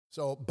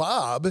So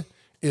Bob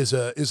is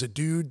a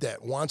dude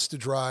that wants to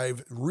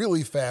drive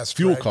really fast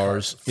fuel drag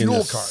cars in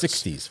fuel the cars.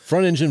 60s.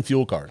 Front engine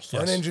fuel cars.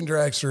 Front engine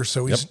dragster.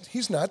 So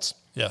he's nuts.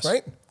 Yes.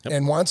 Right? Yep.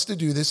 And wants to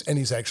do this, and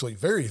he's actually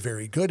very,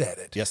 very good at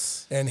it.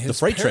 Yes. And his the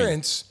freight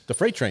parents... train. The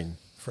freight train.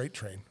 Freight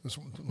train.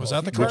 Was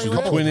that the car Which you is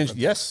the ran? twin engine.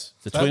 Yes.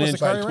 The That twin was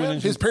the engine. car you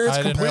ran? His parents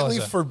I didn't completely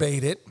realize that.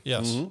 forbade it.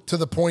 Yes. To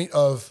the point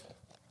of...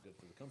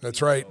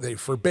 That's right. They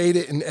forbade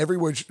it in every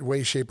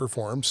way, shape, or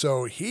form.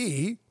 So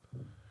he...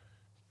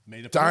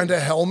 donned a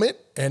helmet,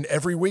 and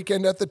every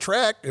weekend at the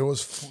track, he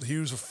was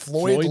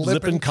Floyd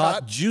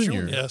Lippincott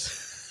Jr.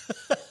 Yes.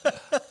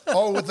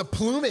 Oh, with the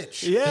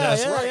plumage.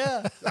 That's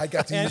yeah. I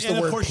got to use And the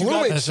of word course you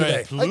got- plumage That's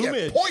today. right, I get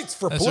plumage. points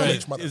for That's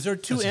plumage. right. Is there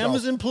two Let's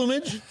M's go. in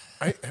plumage?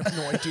 I have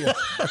no idea.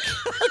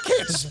 I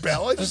can't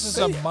spell it. This is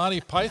a Monty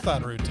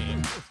Python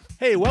routine.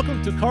 Hey,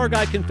 welcome to Car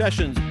Guy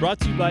Confessions, brought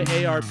to you by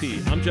ARP.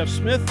 I'm Jeff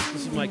Smith.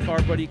 This is my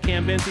car buddy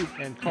Cam Benty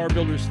and car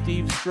builder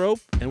Steve Strope,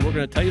 and we're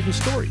going to tell you some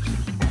stories.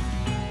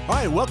 All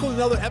right, welcome to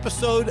another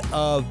episode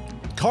of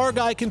Car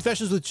Guy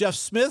Confessions with Jeff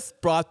Smith,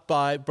 brought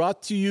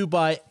to you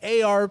by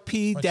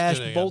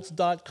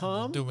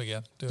ARP-bolts.com. Do them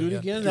again. Do it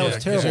again? That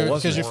was terrible,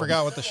 wasn't Because it? you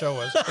forgot what the show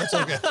was. That's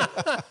okay.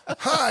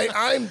 Hi,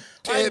 I'm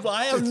Ted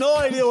I have no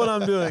idea what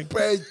I'm doing.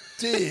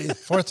 Benty.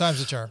 Fourth time's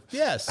the charm.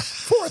 Yes.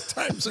 Fourth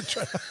time's a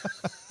charm.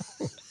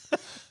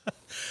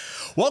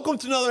 Welcome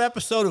to another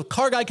episode of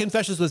Car Guy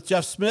Confessions with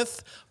Jeff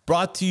Smith,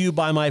 brought to you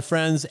by my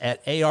friends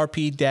at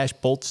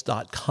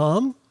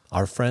ARP-bolts.com,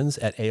 our friends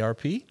at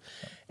ARP.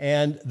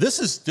 And this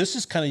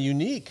is kind of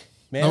unique,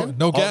 man.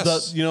 No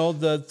guests.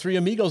 The three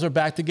amigos are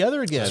back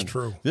together again. That's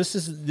true. This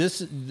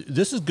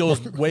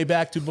goes way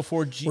back to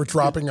before We're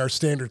dropping our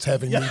standards,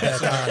 having me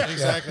back on.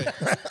 Exactly. You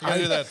gotta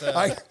do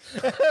that.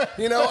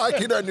 I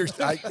can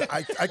understand.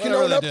 I can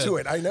Whatever own they up did. to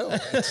it. I know.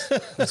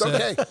 It's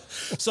okay.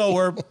 So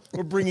we're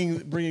bringing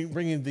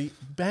the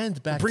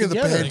band back Bringing the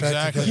together. band back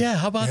Exactly. together. Yeah,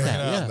 how about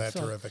that? Isn't Yeah. that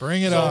terrific?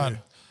 Bring it on.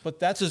 But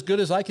that's as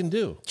good as I can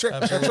do. Sure,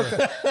 that's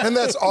okay. And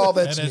that's all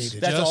that's And it's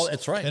needed. That's all-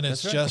 that's right. And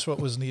That's it's right. just what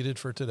was needed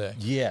for today.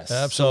 Yes,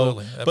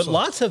 Absolutely. So,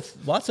 Absolutely. but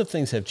lots of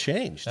things have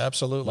changed.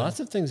 Absolutely. Lots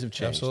of things have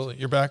changed. Absolutely.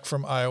 You're back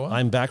from Iowa.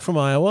 I'm back from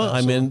Iowa.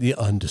 I'm in the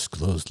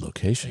undisclosed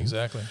location.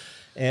 Exactly.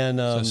 And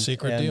a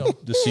secret deal.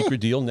 The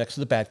secret deal next to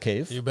the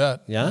Batcave. You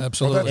bet. Yeah?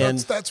 Absolutely. And-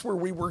 That's where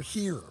we were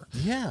here.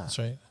 Yeah. That's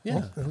right.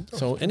 Yeah.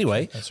 So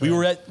anyway, we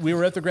right.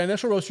 were at the Grand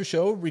National Roaster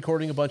Show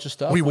recording a bunch of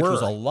stuff, We which were.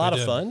 was a lot We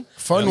of did. fun.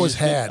 Fun We was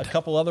just did had. A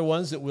couple other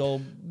ones that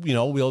we'll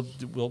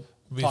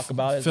talk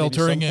about at maybe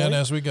filtering some in point.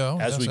 as we go.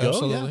 As Yes, we go,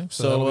 absolutely. yeah.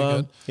 So that'll be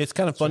good. It's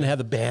kind of fun to have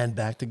the band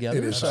back together.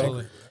 It is.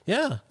 Absolutely.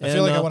 Yeah. I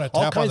feel like I want to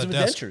all tap on kinds the of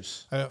desk.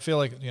 adventures. I feel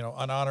like, in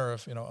honor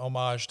of,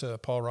 homage to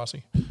Paul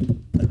Rossi.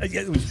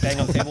 Yeah, we just bang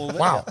on the table a little bit.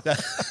 Wow. Yeah.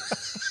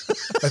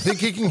 I think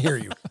he can hear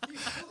you.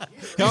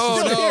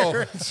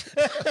 Oh,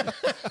 no.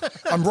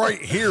 I'm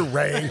right here,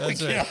 Ray.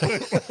 That's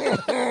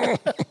it.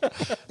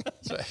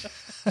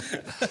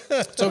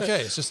 It's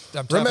okay. It's just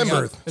I'm tapping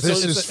Remember, out.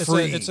 this is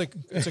free.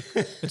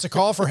 It's a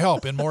call for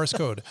help in Morse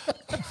code.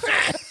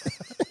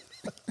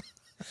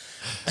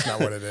 That's not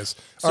what it is.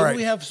 So All do right.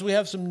 we have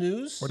some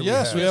news?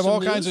 Yes, we have Some all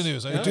news? kinds of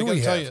news. I do can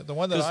we tell have? you the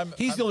one that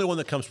He's the only one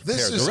that comes prepared.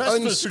 This The is rest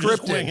of us are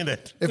just winging unscripted.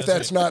 it. If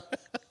that's not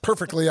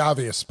perfectly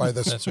obvious by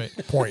this That's right.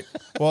 point.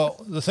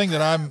 Well, the thing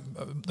that I'm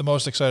the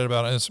most excited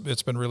about, and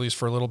it's been released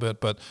for a little bit,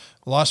 but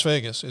Las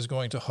Vegas is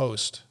going to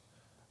host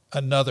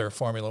another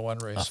Formula One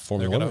race.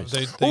 Formula One race.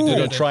 They Ooh, did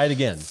gonna it. try it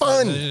again.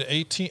 Fun. They did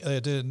 18. They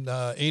did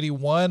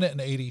 81 and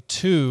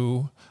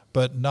 82,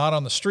 but not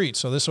on the street.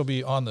 So this will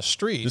be on the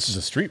streets. This is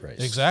a street race.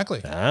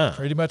 Exactly. Ah,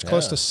 Pretty much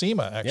close yeah. to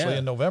SEMA actually Yeah.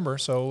 in November.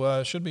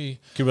 So should be.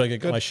 Can we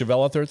get my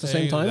Chevelle out there at the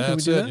same time? Can we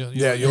That's do it. that?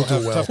 Yeah, you'll do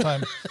have well.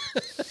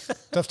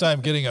 tough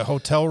time getting a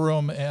hotel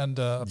room and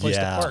a place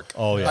to park.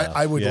 Oh yeah.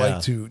 I would Yeah.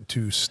 like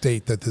to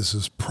state that this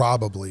is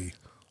probably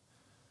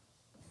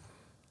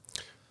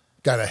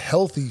got a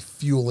healthy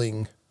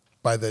fueling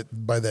by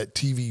that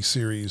TV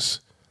series.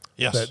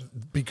 Yes.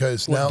 That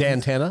because now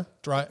Dan Tana.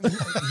 Dry.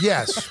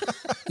 yes,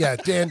 yeah,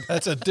 Dan.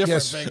 That's a different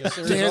yes, Vegas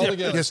series Dan,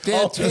 altogether. yes,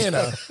 Dan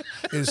Tana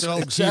is all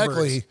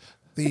exactly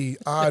the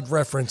odd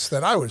reference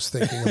that I was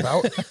thinking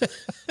about,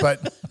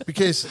 but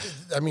because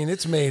I mean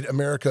it's made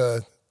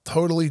America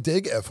totally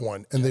dig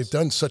F1, and they've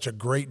done such a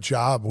great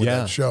job with Yeah,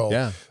 that show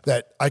yeah.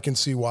 that I can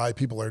see why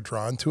people are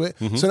drawn to it.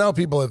 So now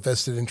people have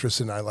vested interest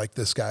in, I like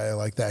this guy, I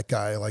like that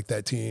guy, I like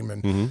that team.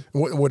 And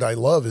what I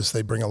love is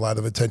they bring a lot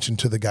of attention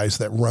to the guys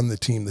that run the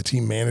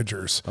team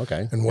managers,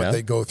 Okay, and what yeah,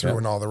 they go through yeah.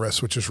 and all the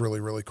rest, which is really,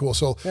 really cool.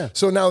 So, Yeah.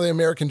 so now the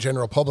American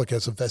general public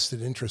has a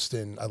vested interest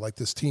in, I like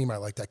this team, I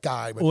like that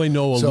guy. But Well, they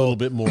know a little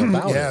bit more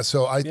about it. yeah,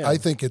 so I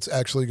think it's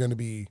actually going to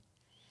be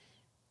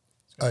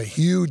a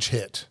huge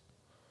hit.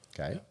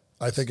 Okay.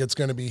 I think it's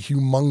going to be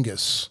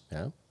humongous.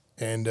 Yeah.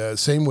 And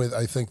same with,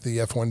 I think, the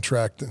F1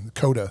 track,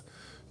 COTA,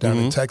 down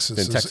in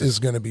Texas, is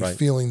going to be right.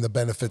 feeling the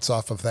benefits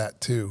off of that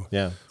too.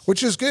 Yeah.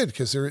 Which is good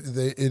because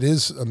it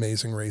is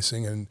amazing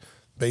racing, and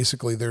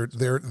basically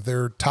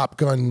they're Top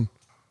Gun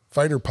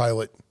fighter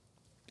pilot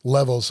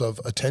levels of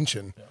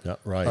attention. Yeah.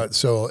 Right.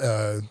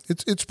 So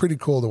it's pretty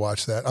cool to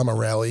watch that. I'm a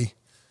rally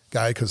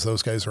guy because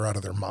those guys are out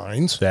of their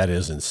minds. That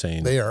is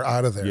insane. They are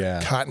out of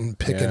their cotton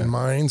picking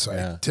minds.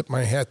 I tip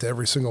my hat to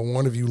every single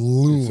one of you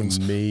loons,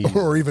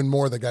 or even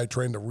more the guy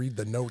trying to read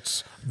the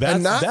notes.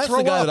 That's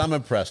the guy that I'm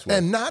impressed with.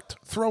 And not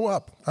throw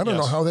up. I don't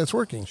know how that's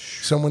working.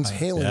 Someone's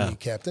hailing me,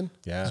 Captain.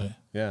 Yeah.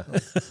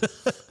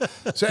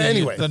 So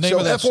anyway, the name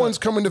of that F1's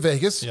coming to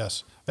Vegas.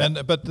 Yes.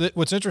 But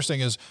what's interesting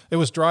is it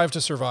was Drive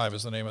to Survive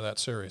is the name of that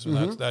series.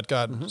 And that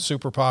got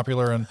super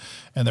popular,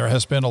 and there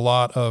has been a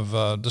lot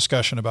of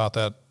discussion about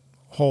that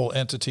whole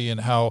entity and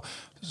how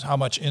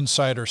much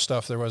insider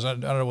stuff there was. I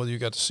don't know whether you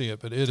got to see it,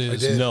 but it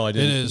is. I didn't.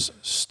 It is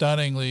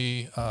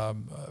stunningly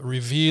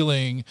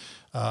revealing.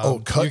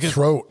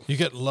 Cutthroat. You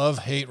get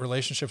love-hate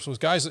relationships with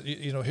guys that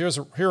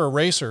here are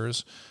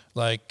racers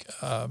like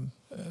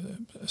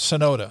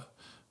Sonoda.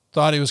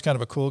 Thought he was kind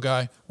of a cool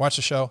guy. Watch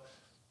the show.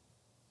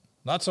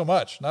 Not so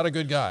much. Not a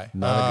good guy.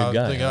 Not a good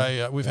guy. The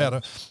guy we've had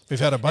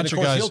a bunch of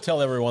guys. He'll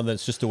tell everyone that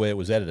it's just the way it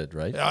was edited,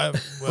 right?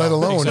 Let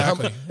alone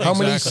how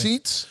many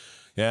seats?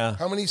 Yeah.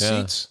 How many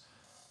seats?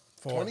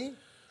 20?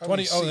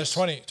 20. Oh, there's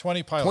 20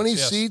 pilots. 20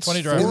 seats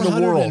 20 drivers. in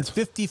the world.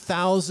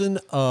 450,000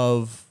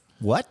 of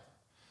what?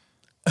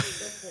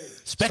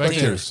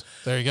 Spectators.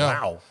 There you go.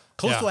 Wow.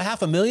 Close to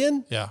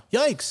 500,000? Yeah.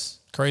 Yikes.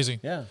 Crazy.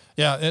 Yeah.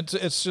 Yeah.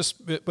 It's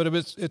just, but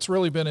it's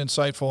really been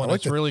insightful, and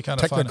like it's really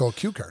kind of technical fun.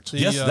 cue cards.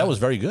 Yes, that was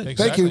very good.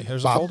 Exactly. Thank you,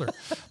 Here's Bob. a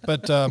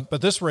folder.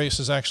 But this race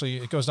is actually,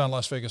 it goes down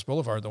Las Vegas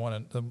Boulevard, the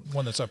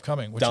one that's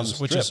upcoming, which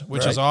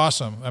is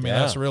awesome. I mean,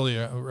 that's really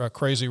a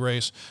crazy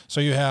race.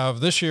 So you have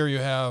this year, you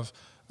have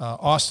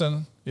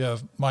Austin, you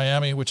have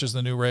Miami, which is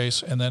the new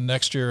race, and then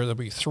next year there'll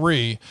be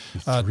 3.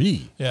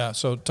 3? Yeah.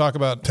 So talk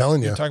about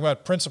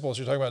principles.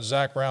 You're talking about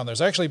Zach Brown.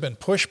 There's actually been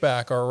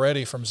pushback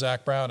already from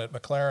Zach Brown at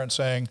McLaren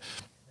saying,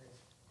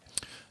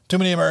 too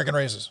many American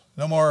races.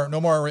 No more.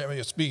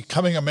 It's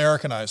becoming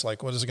Americanized.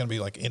 Like, what is it going to be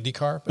like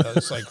IndyCar? But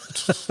it's like,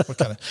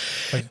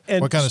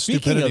 what kind of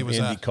stupidity was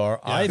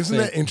IndyCar, that? Isn't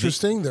that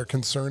interesting? They're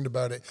concerned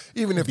about it,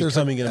 even if there's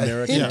a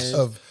hint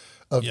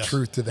of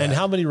truth to that. And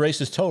how many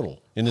races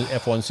total in the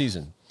F1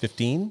 season?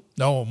 15?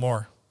 No,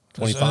 more.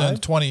 25?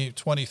 20,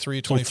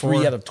 23, 24.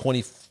 23 out of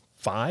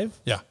 25?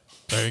 Yeah.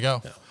 There you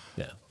go.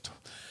 Yeah.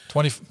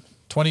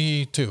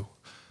 22.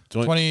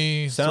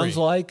 23. Sounds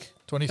like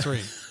 23.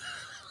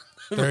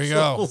 There you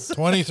go.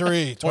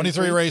 23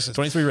 races.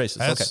 23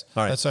 races. Okay.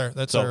 All right.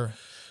 That's our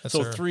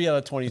 3 out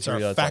of 23.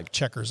 That's our fact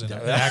checkers in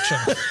action.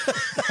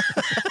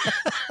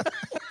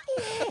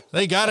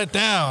 They got it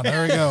down.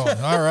 There we go.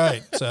 All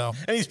right. So,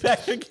 and he's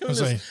back to give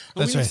us.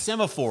 We need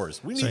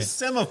semaphores. We need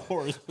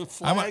semaphores.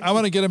 I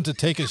want to get him to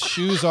take his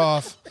shoes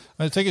off. I'm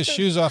going to take his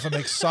shoes off and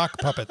make sock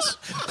puppets.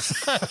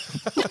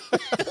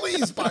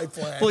 Please buy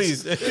flags.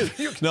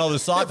 Please. No, the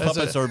sock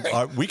puppets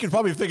are. We could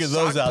probably figure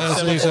those out.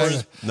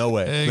 Semaphores? No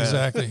way.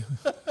 Exactly.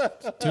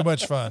 Too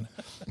much fun.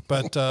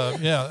 But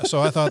so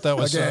I thought that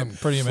was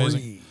pretty amazing.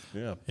 Free.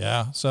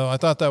 Yeah. So I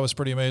thought that was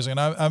pretty amazing, and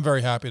I'm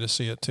very happy to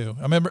see it too.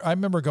 I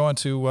remember going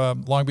to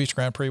Long Beach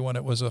Grand Prix when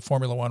it was a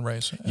Formula One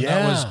race. And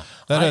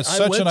that had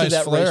such a nice flair. I went to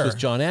that race with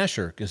John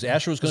Asher because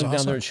Asher was going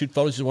down there and shoot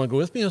photos. You want to go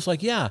with me? I was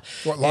like, yeah.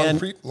 What, Long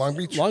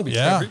Beach? Long Beach.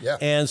 Yeah.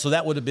 And so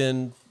that would have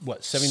been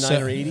what,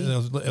 79 or 80?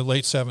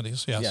 Late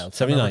 70s. Yes. Yeah,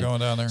 79. Going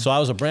down there. So I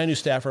was a brand new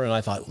staffer, and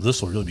I thought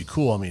this will really be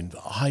cool. I mean,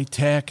 high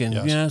tech,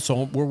 and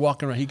so we're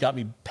walking around. He got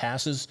me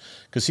passes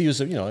because he was,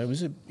 he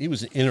was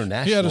an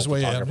international. He had his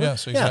way in.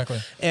 Yes, exactly.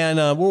 Yeah.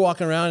 And we're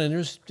walking around, and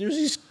there's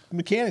these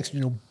mechanics,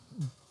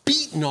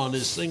 beating on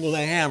this thing with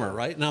a hammer,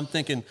 right? And I'm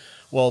thinking,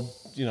 well,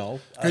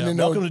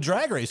 welcome to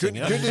drag racing.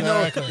 Good to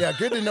know. Yeah,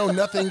 good to know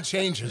nothing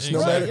changes no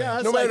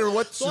matter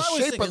what the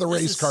shape of the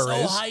race car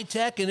is. So high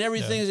tech and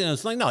everything. Yeah.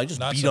 It's like, no, I just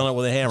beat on it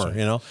with a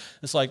hammer.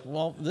 It's like,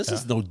 well, this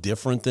is no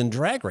different than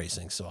drag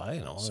racing. So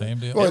same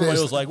deal. Well,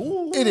 everybody was like,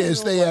 ooh, it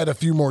is. They add a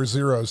few more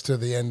zeros to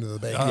the end of the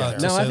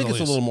bacon. Now I think it's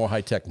a little more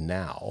high tech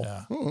now.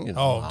 Yeah. Definitely.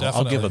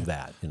 I'll give them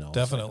that.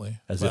 Definitely.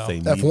 As if they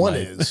need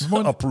F1 is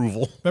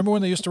approval. Remember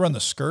when they used to run the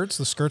skirts?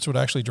 The skirts would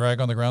actually drag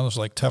on the ground. Those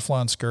like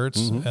Teflon skirts,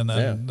 and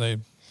then they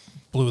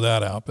blew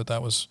that out, but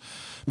that was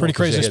pretty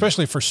crazy,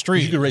 especially for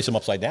street. You could race them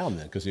upside down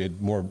then because you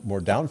had more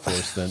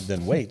downforce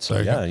than weight. So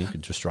you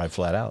could just drive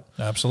flat out.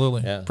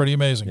 Absolutely. Yeah. Pretty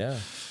amazing. Yeah.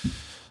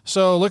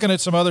 So looking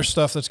at some other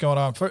stuff that's going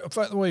on.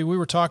 By the way, we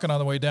were talking on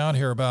the way down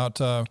here about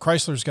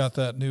Chrysler's got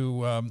that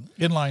new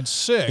inline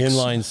six.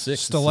 Inline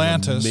six.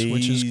 Stellantis,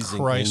 which is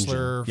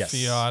Chrysler,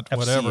 Fiat, FCA,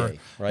 whatever.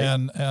 Right?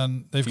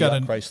 And they've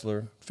Fiat, got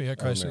Chrysler. Fiat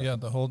Chrysler,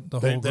 the whole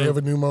group. They have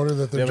a new motor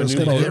that they're just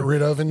going to get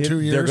rid of in 2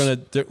 years.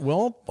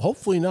 Well,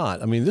 hopefully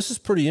not. I mean, this is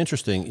pretty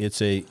interesting.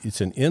 It's an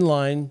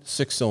inline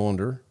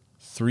 6-cylinder,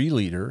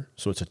 3-liter,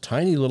 so it's a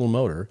tiny little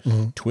motor,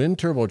 twin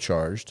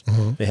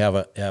turbocharged. They have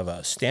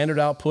a standard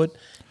output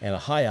and a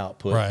high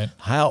output. Right.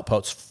 High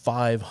output's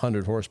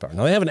 500 horsepower.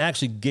 Now they haven't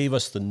actually gave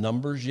us the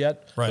numbers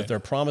yet, but they're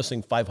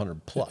promising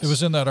 500 plus. It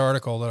was in that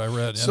article that I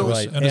read. So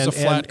and it's a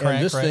flat crank,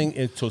 and this thing,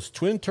 it's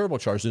twin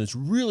turbocharged, and it's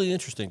really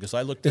interesting because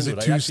I looked into it.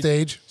 Is it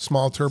two-stage,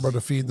 small turbo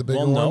to feed the big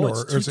one, no,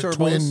 or is it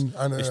twin?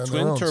 It's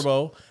twin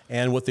turbo,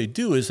 and what they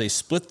do is they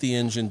split the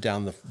engine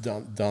down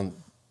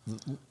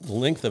the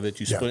length of it,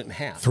 you split it in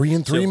half. 3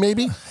 and 3,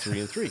 maybe? 3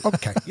 and 3.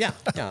 Okay. Yeah.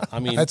 I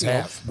mean, that's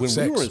half. When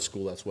 6. we were in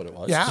school, that's what it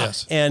was. Yeah.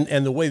 Yes.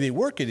 And the way they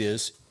work it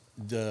is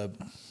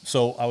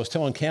so I was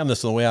telling Cam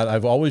this on the way out.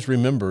 I've always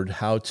remembered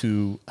how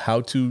to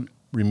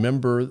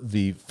remember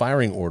the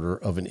firing order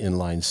of an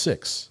inline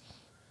 6.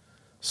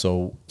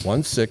 So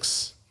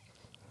 1-6.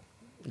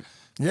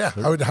 Yeah,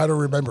 how to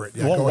remember it.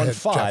 Yeah, go ahead.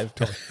 5.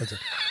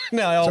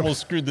 Now I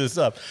almost screwed this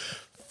up.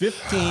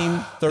 15,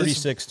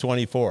 36,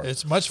 24.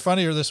 It's much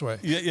funnier this way.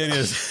 Yeah, it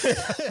is.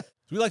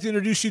 We'd like to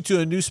introduce you to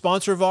a new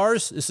sponsor of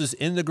ours. This is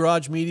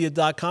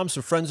InTheGarageMedia.com.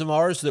 Some friends of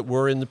ours that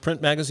were in the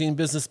print magazine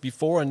business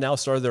before and now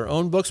started their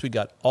own books. We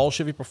got All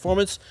Chevy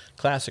Performance,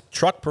 Classic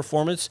Truck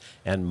Performance,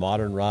 and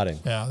Modern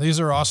Rotting. Yeah, these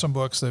are awesome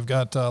books. They've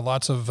got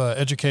lots of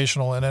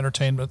educational and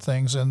entertainment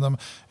things in them,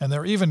 and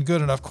they're even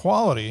good enough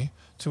quality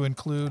to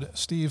include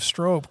Steve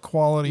Strope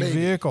quality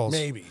vehicles.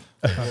 Maybe.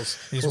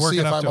 He's we'll working see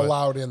if up I'm to it.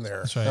 allowed in there.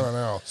 That's right. I don't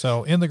know.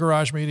 So In The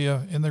Garage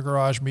Media,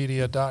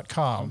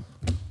 InTheGarageMedia.com.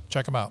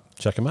 Check them out.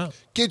 Check them out.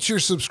 Get your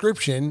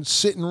subscription,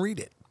 sit and read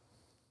it.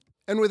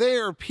 And with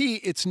ARP,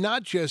 it's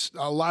not just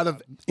a lot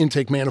of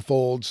intake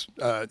manifolds,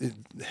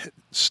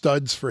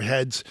 studs for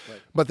heads,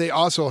 but they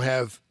also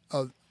have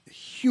a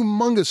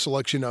humongous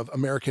selection of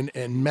American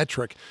and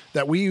metric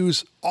that we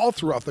use all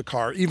throughout the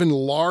car, even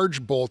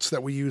large bolts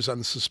that we use on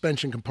the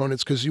suspension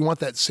components, because you want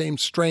that same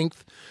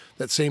strength,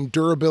 that same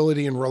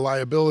durability and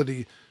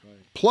reliability,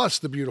 plus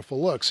the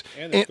beautiful looks.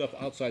 And the stuff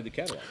outside the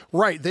catalog.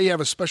 Right. They have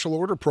a special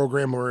order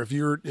program where if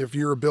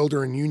you're a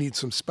builder and you need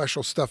some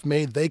special stuff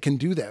made, they can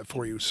do that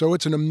for you. So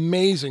it's an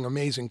amazing,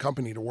 amazing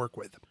company to work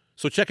with.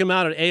 So check them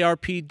out at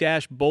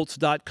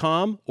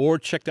arp-bolts.com or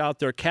check out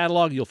their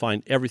catalog. You'll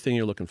find everything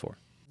you're looking for.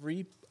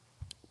 Every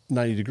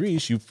 90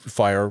 degrees, you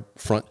fire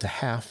front to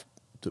half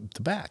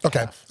to back. Okay,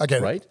 half, I get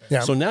it. Right?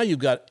 Yeah. So now you've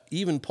got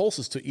even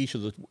pulses to each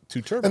of the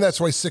two turbos. And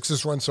that's why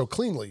 6s run so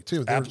cleanly,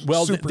 too. They're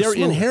super they're smooth.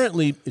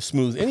 inherently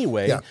smooth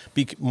anyway, Yeah.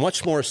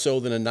 Much more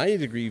so than a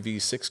 90-degree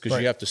V6 because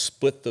you have to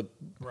split the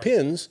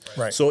pins.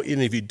 Right. So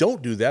and if you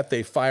don't do that,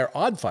 they fire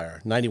odd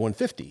fire,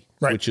 9150,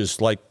 which is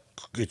like,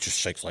 it just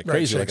shakes like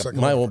crazy. Shakes like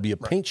like mine will be a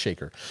paint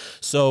shaker.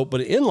 So,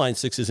 but an inline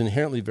 6 is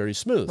inherently very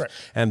smooth. Right.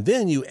 And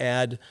then you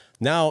add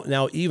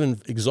now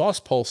even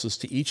exhaust pulses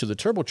to each of the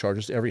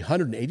turbochargers every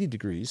 180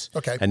 degrees.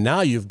 Okay. And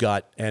now you've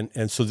got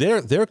and so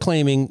they're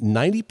claiming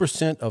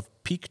 90% of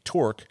peak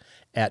torque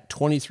at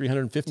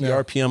 2,350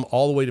 RPM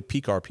all the way to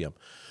peak RPM.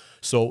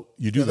 So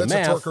you do the that's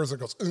math. a torquer that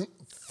goes.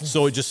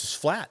 So it just is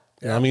flat.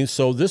 Yeah. I mean,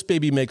 so this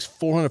baby makes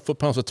 400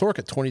 foot-pounds of torque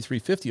at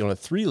 2,350 on a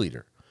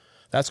 3-liter.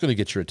 That's going to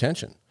get your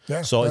attention.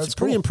 Yeah, so it's a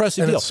pretty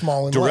impressive and deal. It's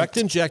small and direct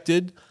light.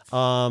 injected.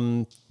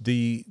 The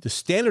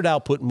standard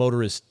output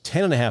motor is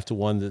 10.5 to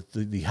 1.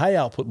 The high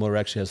output motor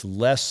actually has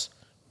less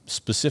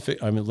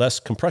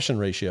compression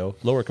ratio,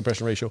 lower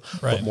compression ratio,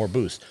 but more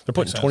boost. They're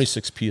putting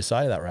 26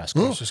 psi of that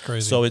rascal. Which is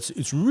crazy. So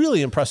it's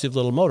really impressive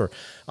little motor.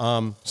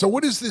 So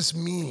what does this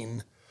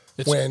mean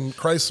when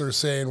Chrysler's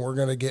saying we're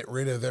going to get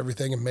rid of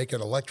everything and make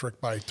it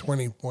electric by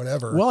 20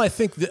 whatever? Well, I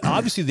think that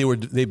obviously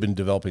they've been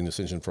developing this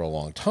engine for a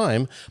long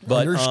time,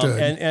 but Understood.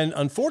 And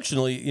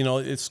unfortunately,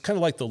 it's kind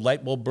of like the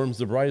light bulb burns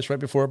the brightest right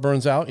before it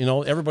burns out.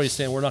 Everybody's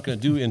saying we're not going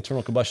to do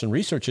internal combustion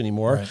research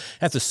anymore. Right.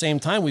 At the same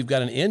time, we've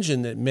got an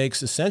engine that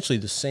makes essentially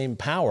the same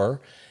power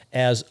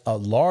as a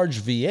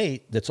large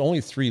V8 that's only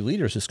 3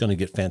 liters. It's going to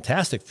get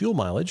fantastic fuel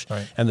mileage,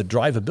 and the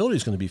drivability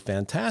is going to be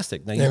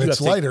fantastic. Now, and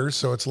it's lighter,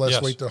 so it's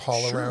less weight to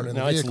haul around in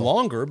the vehicle. Now it's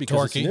longer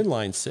because it's an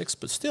inline 6,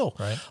 but still,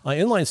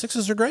 inline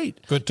 6s are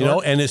great. Good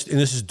torque. And this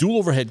is dual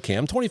overhead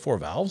cam, 24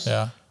 valves.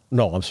 Yeah.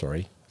 No, I'm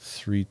sorry.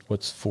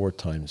 4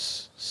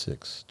 times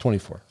 6?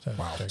 24.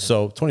 Wow.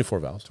 So 24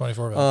 valves.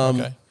 24 valves.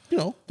 Okay.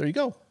 There you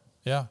go.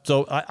 Yeah.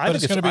 So I think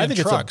it's going to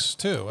be in trucks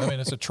too. I mean,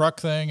 it's a truck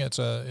thing. It's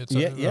a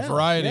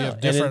variety of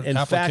different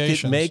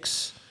applications. In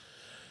fact,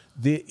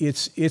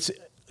 it's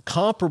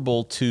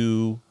comparable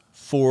to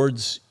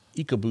Ford's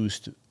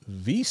EcoBoost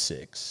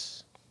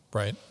V6,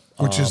 right?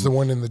 Which is the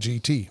one in the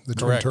GT, the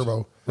twin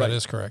turbo. That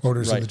is correct.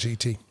 Motors in the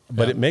GT,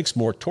 but it makes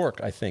more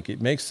torque. I think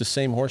it makes the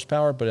same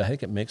horsepower, but I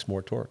think it makes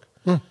more torque.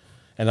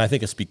 And I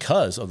think it's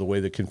because of the way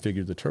they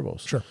configured the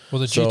turbos. Sure. Well,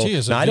 the GT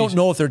is. Now I don't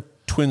know if they're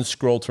twin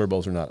scroll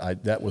turbos or not.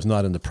 That was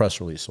not in the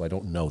press release, so I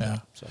don't know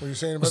that. So. What are you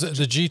saying about the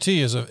GT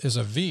is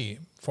a V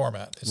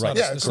format. It's not,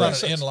 it's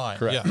not an inline.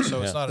 Correct. Yeah,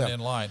 so it's not an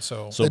inline.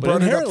 So they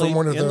brought it up from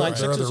one of their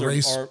inline other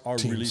race are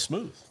teams. really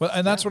smooth. Well,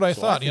 and that's what I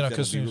thought,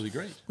 because really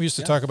great. We used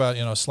to talk about,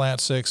 slant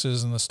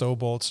 6s and the stow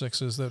bolt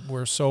 6s that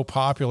were so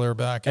popular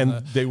back in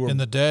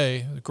the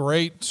day.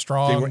 Great,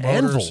 strong They were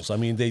motors. anvils. I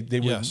mean, they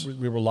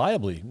were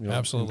reliably,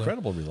 absolutely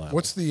incredible reliable.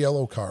 What's the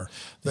yellow car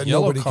that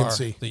nobody can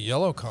see? The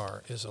yellow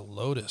car is a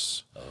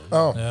Lotus.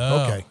 Oh, yeah.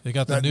 Okay. You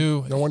got the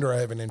new. No wonder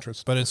I have an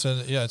interest. But it's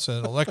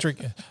an electric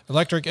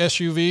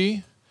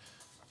SUV.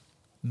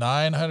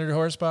 900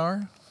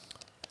 horsepower,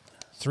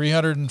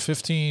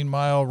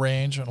 315-mile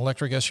range, an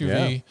electric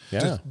SUV,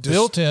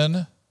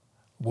 built-in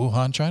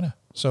Wuhan, China.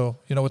 So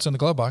you know what's in the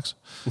glove box.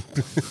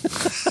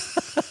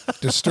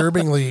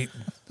 Disturbingly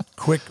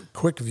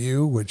quick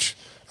view, which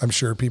I'm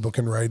sure people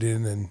can write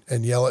in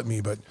and yell at me,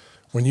 but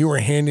when you were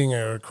handing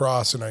it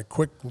across, and I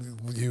quickly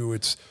view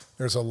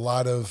there's a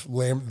lot of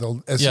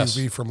the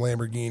SUV from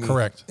Lamborghini.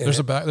 Correct. There's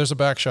a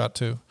back shot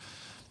too.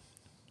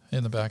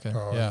 In the back end.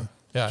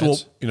 Yeah.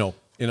 So,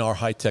 in our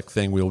high-tech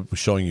thing, we'll be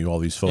showing you all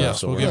these photos.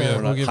 Yes, so we'll give you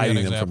an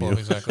example of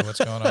exactly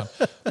what's going on.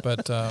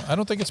 But I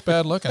don't think it's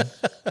bad looking.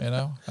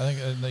 I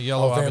think the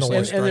yellow obviously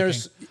is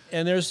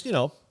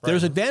striking.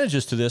 There's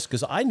advantages to this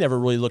because I never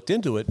really looked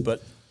into it,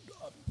 but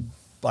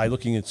by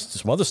looking at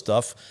some other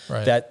stuff,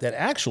 that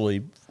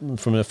actually,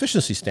 from an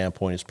efficiency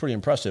standpoint, is pretty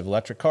impressive.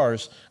 Electric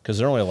cars, because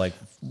they're only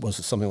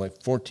something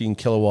like 14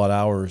 kilowatt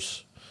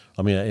hours.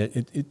 I mean,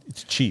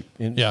 it's cheap.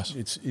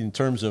 It's in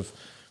terms of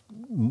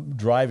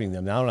driving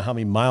them. Now, I don't know how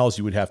many miles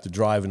you would have to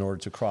drive in order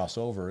to cross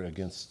over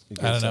against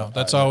I don't know.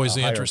 That's always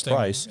the interesting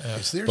price. Yeah.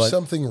 Is there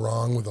something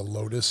wrong with a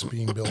Lotus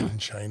being built in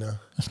China?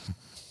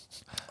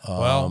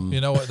 Well,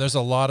 you know what? There's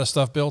a lot of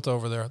stuff built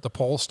over there. The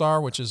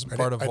Polestar, which is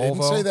part of Volvo. I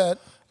didn't say that.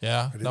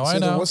 Yeah. I know.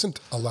 There wasn't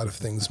a lot of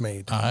things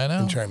made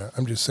in China.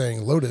 I'm just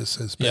saying Lotus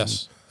has been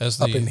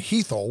up in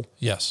Heathel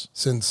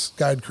since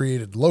God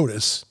created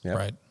Lotus. Yep.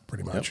 Right.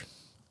 Pretty much.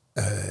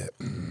 I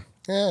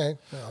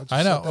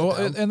know. Well,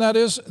 and that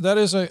is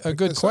a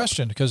good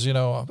question because,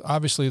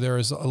 obviously there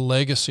is a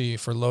legacy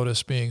for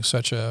Lotus being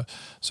such an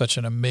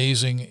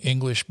amazing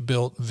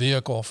English-built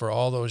vehicle for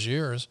all those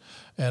years.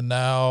 And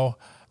now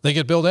they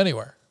get built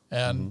anywhere.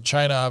 And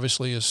China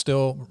obviously is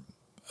still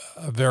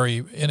a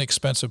very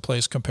inexpensive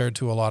place compared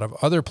to a lot of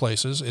other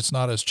places. It's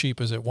not as cheap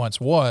as it once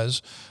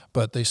was,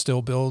 but they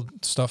still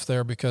build stuff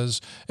there because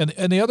and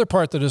the other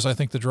part that is, I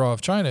think, the draw of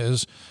China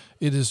is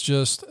it is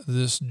just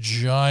this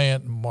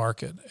giant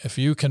market. If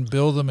you can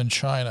build them in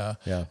China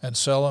and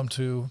sell them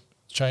to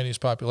Chinese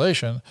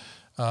population,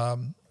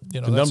 the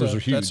numbers are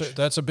huge.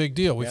 That's a big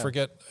deal. We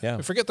forget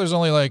there's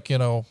only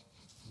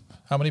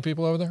how many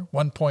people over there?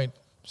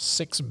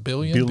 1.6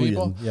 billion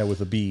people. Yeah, with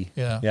a B.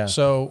 Yeah.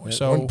 So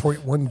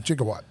 1.1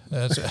 gigawatt.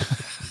 That's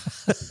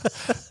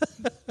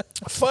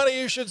funny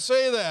you should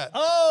say that.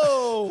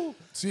 Oh,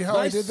 see how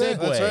I did that?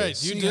 That's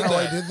right. You did how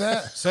I did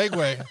that?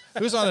 Segway.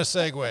 Who's on a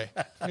Segway?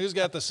 Who's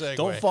got the Segway?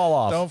 Don't fall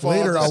off.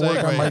 Later, I'll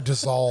work on my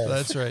dissolve.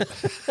 That's right.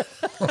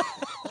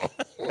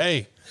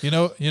 Hey,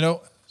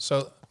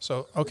 So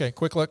okay,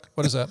 quick look.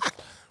 What is that?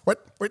 What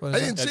I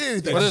didn't see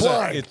anything. What is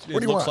blind. It what do you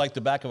looks want? like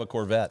the back of a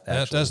Corvette. Actually.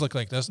 That does look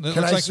like this.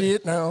 Can I see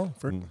it now?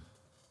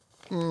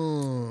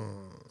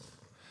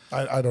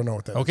 I don't know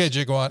what that is. Okay,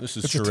 Gigawatt. This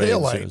is it's a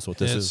taillight. Is what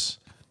this is.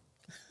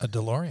 A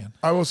DeLorean.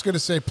 I was going to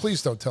say,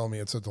 please don't tell me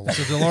it's a DeLorean. It's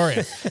a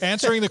DeLorean.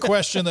 Answering the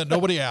question that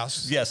nobody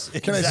asks. Yes.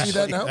 Can I see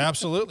that now?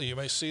 Absolutely. You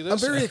may see this. I'm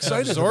very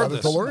excited about a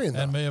DeLorean.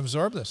 And may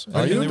absorb this.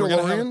 Are you a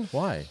DeLorean?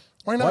 Why?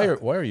 Why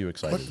not? Why are you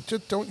excited? But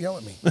just don't yell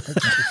at me.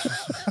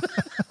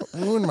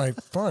 Ruin my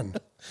fun.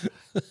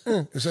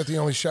 Is that the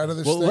only shot of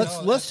this thing?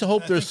 Let's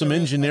hope there's some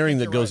engineering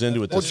that goes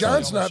into it. Well,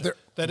 John's not there.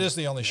 That is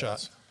the only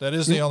shot. That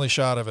is the only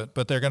shot of it.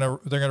 But they're gonna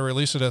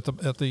release it at the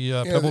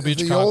Pebble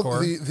Beach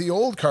Concours. The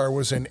old car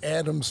was an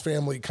Addams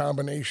Family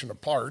combination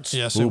of parts.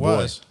 Yes, it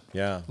was.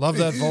 Yeah, love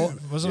that.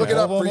 Look it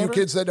up for you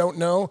kids that don't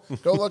know.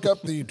 Go look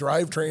up the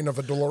drivetrain of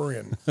a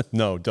DeLorean.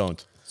 No,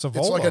 don't.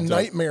 It's like a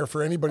nightmare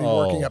for anybody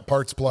working at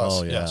Parts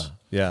Plus. Oh yeah,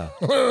 yeah.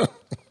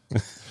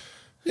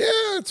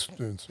 Yeah, it's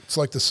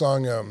like the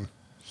song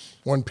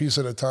 "One Piece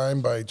at a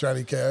Time" by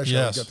Johnny Cash.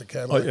 Yes, got the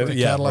Cadillac.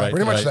 Right,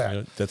 pretty much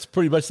that. That's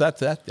pretty much that.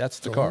 That's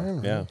the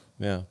car.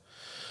 Yeah.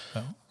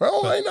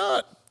 Well, why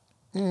not?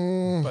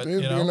 But,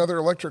 it'd be another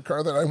electric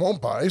car that I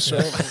won't buy. So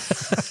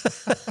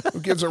who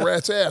gives a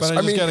rat's ass? But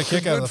I just got a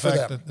kick out of the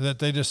fact that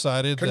they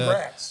decided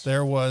that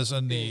there was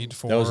a need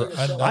for another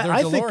DeLorean.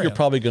 I think you're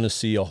probably going to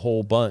see a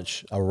whole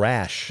bunch, a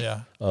rash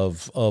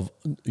of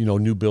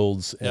new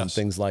builds and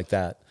things like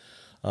that.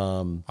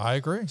 I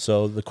agree.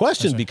 So the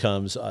question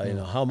becomes,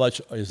 how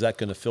much is that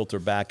going to filter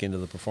back into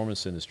the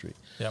performance industry?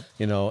 Yep.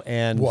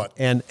 And what?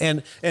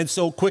 And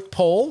so, quick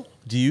poll: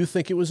 do you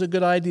think it was a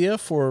good idea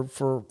for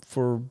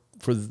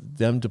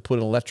them to put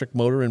an electric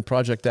motor in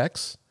Project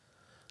X?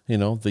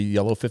 The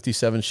yellow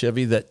 '57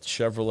 Chevy that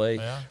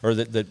Chevrolet or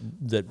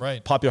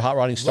that Popular Hot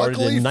Rodding started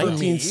in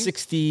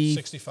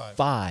 1965.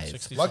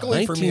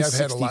 Luckily for me, I've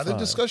had a lot of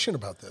discussion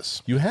about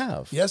this. You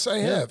have? Yes, I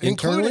have,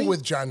 including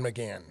with John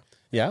McGann.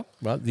 Yeah,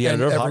 well, the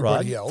editor of Hot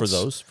Rod, for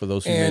those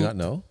who may not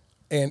know.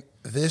 And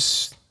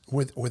this,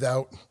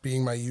 without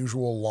being my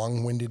usual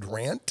long-winded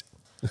rant,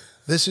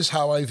 this is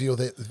how I view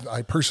that.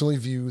 I personally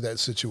view that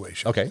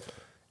situation. Okay.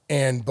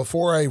 And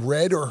before I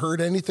read or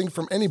heard anything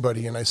from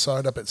anybody, and I saw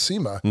it up at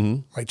SEMA,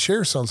 my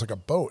chair sounds like a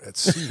boat at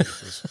sea.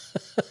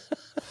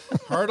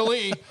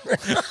 Heartily.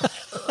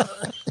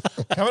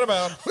 Coming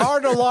about.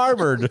 Hard to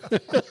larboard.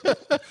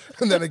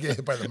 And then I get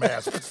hit by the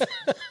mast.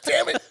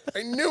 Damn it.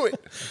 I knew it.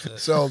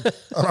 So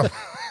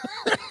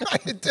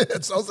it did.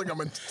 It sounds like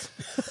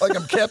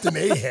I'm Captain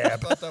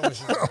Ahab. I thought that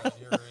was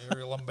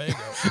your lumbago.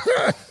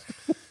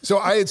 So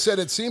I had said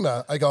at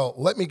SEMA, I go,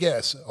 let me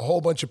guess, a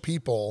whole bunch of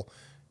people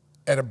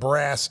at a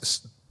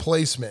brass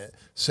placement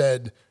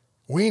said,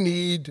 we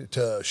need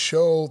to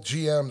show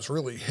GM's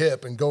really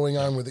hip and going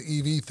on with the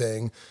EV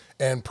thing.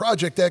 And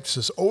Project X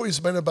has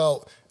always been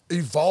about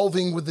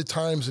evolving with the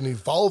times and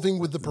evolving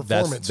with the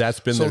performance. That's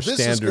been their standard.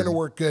 So this is going to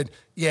work good.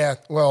 Yeah,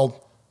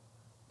 well,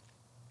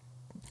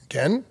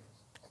 again,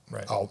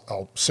 right.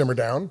 I'll simmer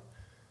down.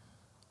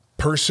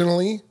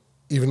 Personally,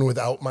 even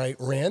without my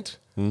rant,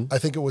 I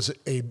think it was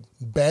a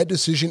bad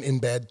decision in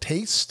bad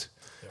taste.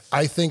 Yes.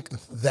 I think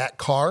that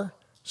car,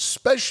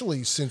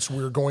 especially since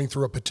we're going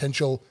through a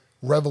potential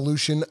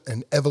revolution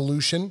and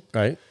evolution,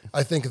 right?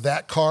 I think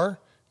that car,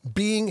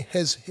 being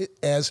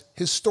as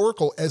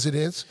historical as it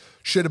is,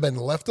 should have been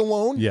left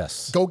alone.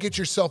 Yes. Go get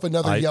yourself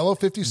another yellow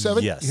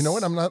 57. Yes. You know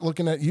what? I'm not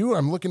looking at you.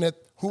 I'm looking at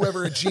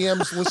whoever at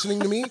GM's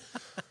listening to me.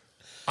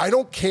 I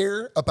don't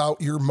care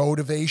about your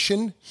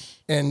motivation,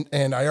 and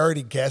I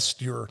already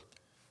guessed your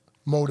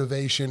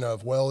motivation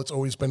of, well, it's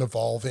always been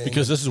evolving.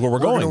 Because this is where we're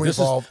going.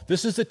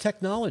 This is the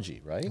technology,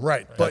 right?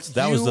 Right. But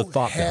that was the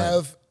thought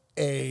have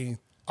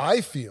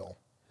I feel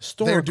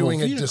they're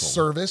doing a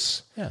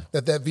disservice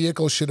that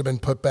vehicle should have been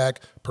put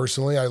back.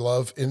 Personally, I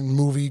love in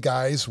movie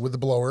guys with the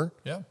blower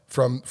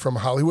from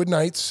Hollywood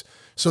Nights,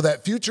 so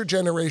that future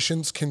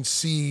generations can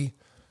see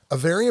a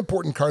very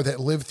important car that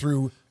lived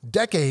through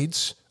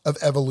decades of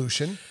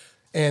evolution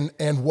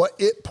and what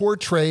it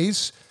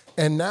portrays.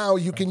 And now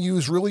you can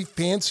use really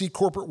fancy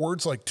corporate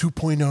words like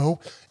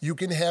 2.0. You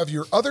can have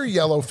your other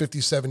yellow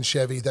 57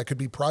 Chevy that could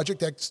be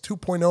Project X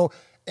 2.0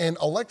 and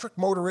electric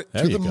motor it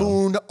to the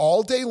moon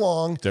all day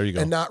long. There you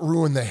go. And not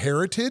ruin the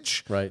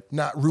heritage, right?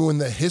 Not ruin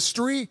the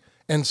history,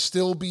 and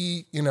still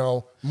be,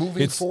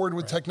 moving forward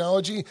with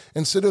technology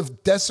instead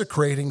of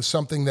desecrating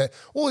something that,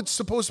 it's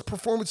supposed to,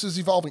 performance is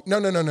evolving.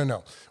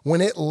 No.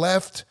 When it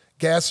left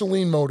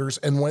gasoline motors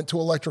and went to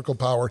electrical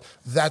power,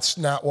 that's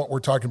not what we're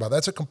talking about.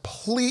 That's a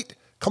complete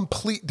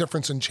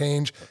difference in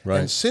change. Right.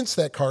 And since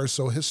that car is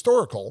so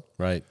historical,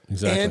 right,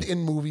 exactly, and in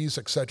movies,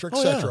 et cetera,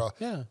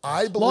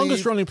 I believe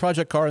longest running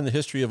project car in the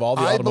history of all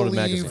the automotive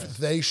magazines. I believe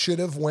they should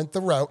have went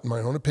the route, in my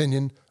own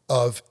opinion,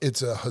 of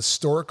it's a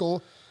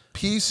historical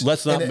piece.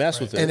 Let's not mess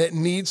with it. And it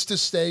needs to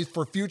stay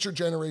for future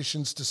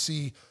generations to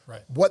see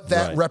what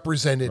that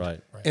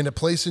represented in a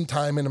place in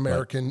time in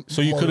American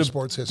So you could have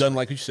history. done,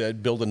 like you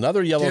said, build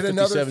another yellow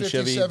 57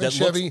 Chevy that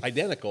looks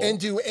identical. And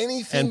do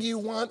anything you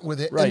want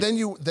with it. And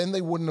then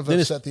they wouldn't have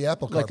upset the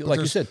apple cart. Like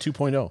you said,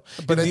 2.0.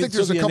 But I think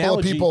there's a couple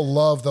of people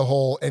love the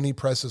whole any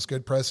press is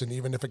good press, and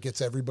even if it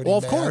gets everybody mad.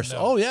 Of course.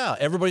 Oh, yeah.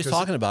 Everybody's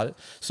talking about it.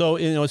 So,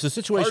 it's a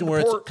situation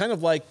where it's kind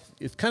of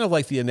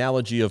like the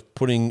analogy of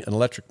putting an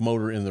electric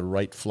motor in the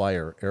Wright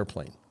Flyer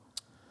airplane.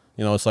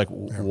 It's like,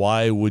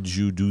 why would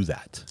you do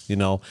that?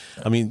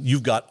 I mean,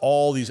 you've got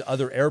all these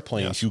other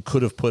airplanes you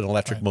could have put an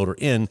electric motor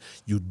in.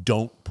 You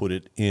don't put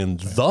it in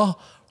the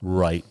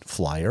Wright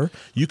Flyer.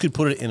 You could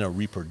put it in a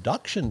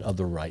reproduction of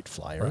the Wright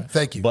Flyer.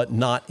 Thank you. But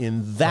not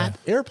in that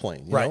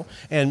airplane, you know?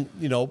 And,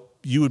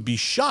 you would be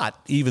shot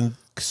even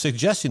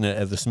suggesting it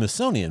at the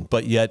Smithsonian,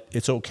 but yet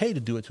it's okay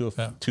to do it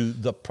to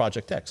the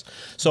Project X.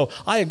 So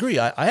I agree.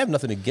 I have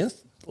nothing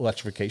against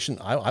electrification.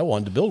 I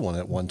wanted to build one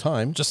at one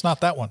time. Just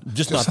not that one.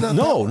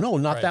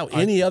 Not that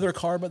one. Any other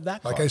car but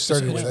that car. Like I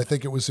started with, I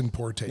think it was in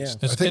poor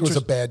taste. I think it was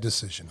a bad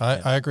decision.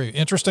 I agree.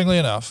 Interestingly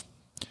enough,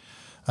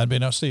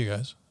 unbeknownst to you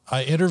guys,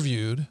 I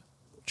interviewed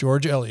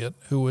George Elliott,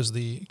 who was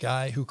the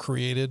guy who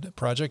created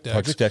Project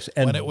X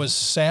when it was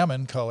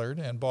salmon colored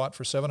and bought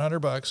for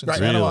 $700 in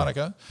Santa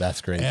Monica. That's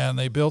great. And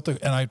they built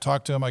it, and I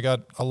talked to him. I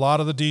got a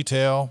lot of the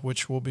detail,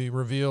 which will be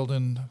revealed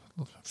in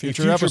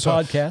future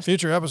podcast.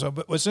 Future episode.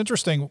 But what's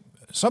interesting,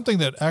 something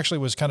that actually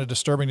was kind of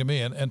disturbing to me,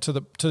 and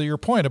to your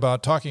point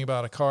about talking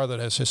about a car that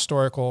has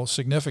historical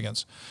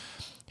significance,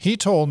 he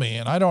told me,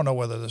 and I don't know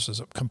whether this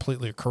is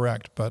completely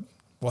correct, but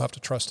we'll have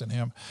to trust in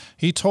him.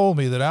 He told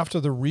me that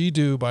after the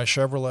redo by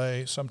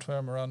Chevrolet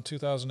sometime around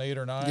 2008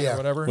 or 9 or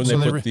whatever. When they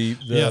put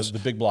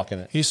the big block in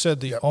it. He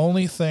said the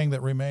only thing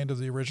that remained of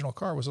the original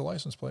car was the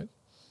license plate.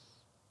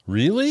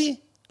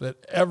 Really? That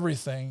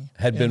everything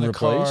had been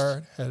replaced?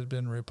 Car had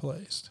been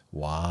replaced.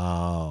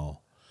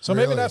 Wow. So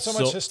maybe not so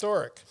much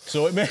historic.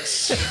 So it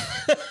makes...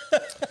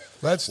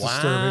 That's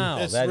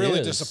disturbing. It's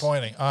really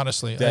disappointing,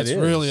 honestly. It's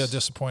really a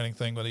disappointing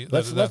thing. But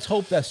let's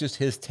hope that's just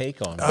his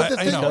take on it. But the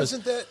thing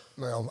wasn't that.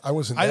 Well, I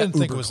wasn't. I didn't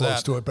think it was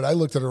close to it, but I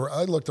looked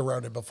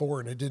around it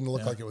before, and it didn't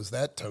look like it was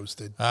that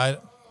toasted.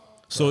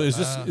 So is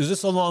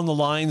this along the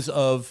lines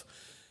of?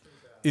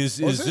 Is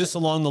this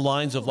along the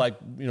lines of like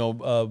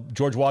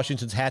George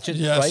Washington's hatchet,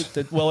 right?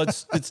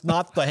 It's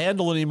not the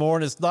handle anymore,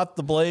 and it's not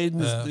the blade,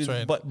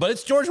 but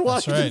it's George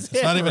Washington's.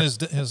 It's not even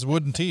his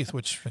wooden teeth,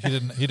 which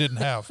he didn't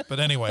have. But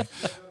anyway.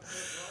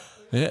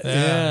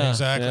 Yeah,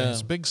 exactly. Yeah.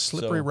 It's a big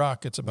slippery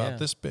rock. It's about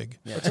this big.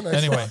 Yeah.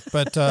 Anyway,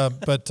 but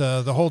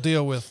the whole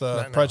deal with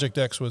Project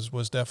X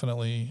was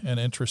definitely an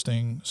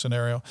interesting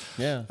scenario.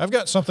 Yeah, I've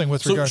got something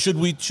with regards. Should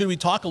we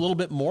talk a little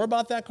bit more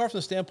about that car from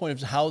the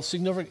standpoint of how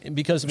significant?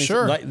 Because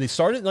they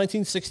started in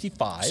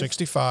 1965.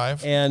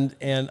 65.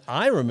 And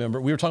I remember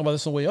we were talking about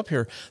this on the way up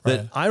here.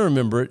 That I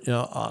remember.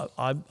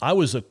 I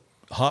was a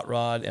hot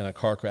rod and a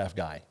Carcraft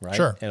guy, right?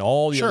 Sure. And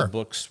all the other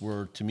books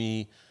were to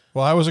me.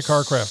 Well, I was a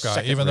Carcraft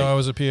guy, even though I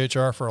was a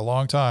PHR for a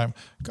long time.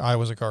 I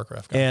was a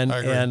Carcraft guy.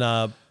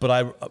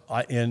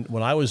 And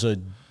when I was a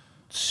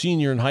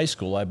senior in high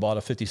school, I bought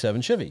a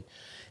 '57 Chevy,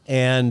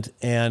 and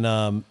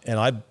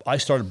I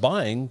started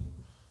buying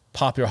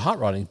Popular Hot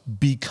Rodding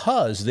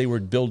because they were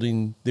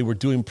doing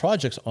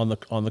projects on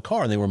the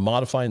car, and they were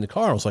modifying the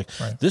car. And I was like,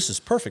 this is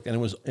perfect, and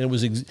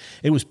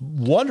it was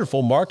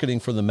wonderful marketing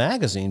for the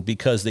magazine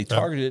because they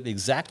targeted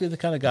exactly the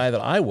kind of guy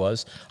that I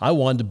was. I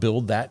wanted to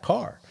build that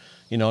car.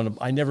 And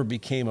I never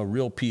became a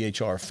real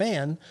PHR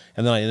fan,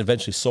 and then I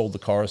eventually sold the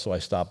car, so I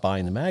stopped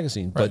buying the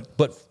magazine. Right.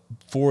 But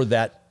for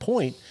that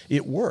point,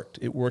 it worked.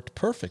 It worked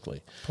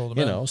perfectly.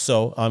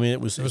 So I mean, it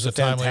was a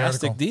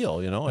fantastic deal.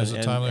 It was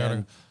a timely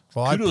article.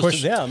 Well,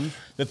 kudos to them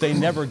that they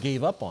never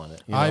gave up on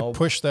it. I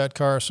pushed that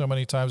car so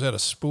many times. It had a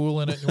spool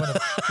in it.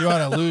 You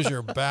want to lose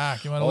your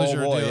back. You want to lose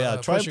your deal. Yeah,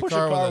 try to push a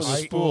car with a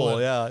spool.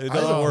 Yeah, it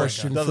doesn't work.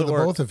 Question for the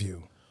both of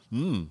you.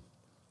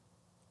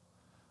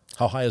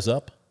 How high is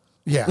up?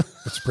 Yeah,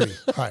 it's pretty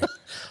high.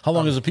 How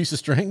long is a piece of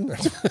string?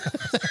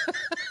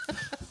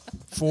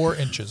 4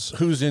 inches.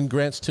 Who's in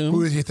Grant's tomb?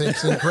 Who do you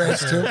think's in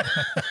Grant's tomb?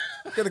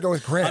 Got to go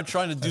with Grant. I'm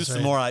trying to do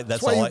some more.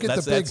 That's all.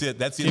 That's it.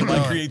 That's the end of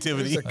my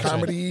creativity. It's a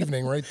comedy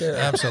evening right there.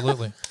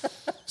 Absolutely.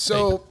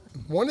 So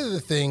one of the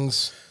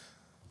things,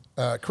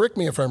 correct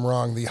me if I'm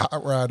wrong, the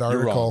Hot Rod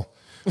article.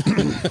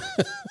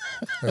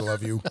 I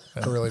love you.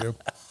 I really do.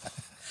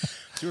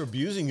 You're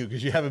abusing you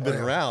because you haven't been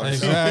around.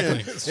 Exactly.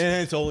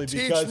 And it's only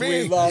because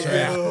we love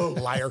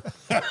you. Liar.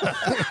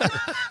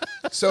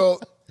 So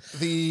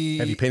Have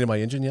you painted my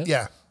engine yet?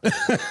 Yeah.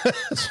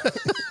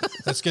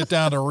 Let's get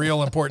down to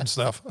real important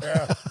stuff.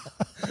 Yeah.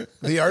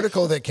 The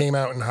article that came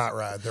out in Hot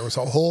Rod, there was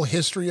a whole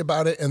history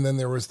about it, and then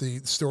there was the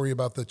story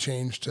about the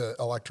change to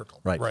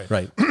electrical.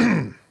 Right.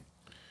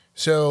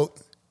 So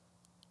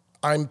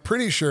I'm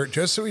pretty sure,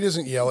 just so he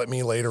doesn't yell at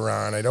me later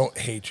on, I don't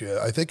hate you.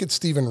 I think it's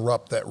Stephen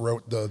Rupp that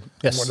wrote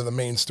one of the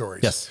main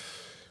stories. Yes.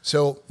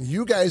 So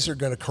you guys are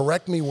going to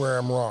correct me where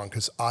I'm wrong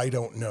because I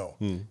don't know.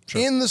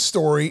 Sure. In the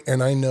story,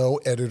 and I know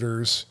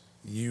editors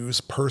use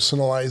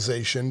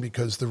personalization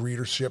because the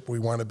readership, we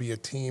want to be a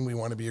team, we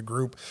want to be a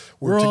group.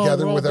 We're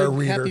together with our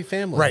reader. Happy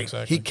family. Right.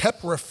 Exactly. He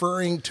kept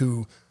referring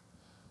to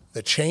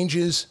the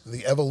changes,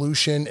 the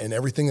evolution, and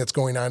everything that's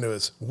going on to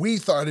us. We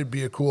thought it'd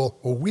be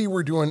we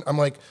were doing. I'm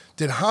like,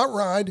 did Hot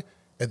Rod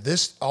at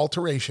this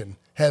alteration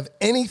have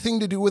anything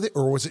to do with it,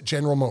 or was it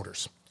General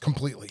Motors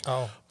completely?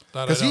 Oh,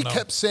 because he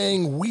kept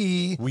saying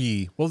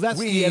we. Well, that's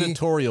the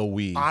editorial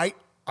we. I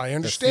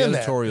understand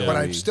that, but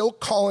I'm still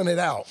calling it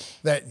out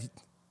that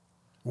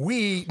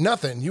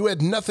you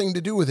had nothing to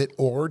do with it,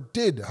 or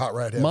did Hot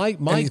Rod have my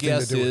anything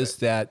guess to do with is it?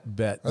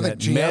 that I think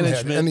GM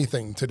management had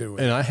anything to do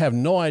with it. And I have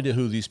no idea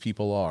who these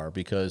people are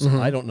because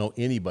I don't know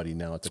anybody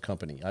now at the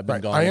company. I've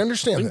been gone. I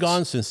understand. I've been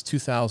gone since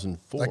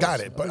 2004. I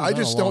got it, but I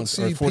just don't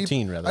see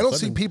 14 rather. I don't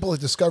see people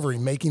at Discovery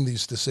making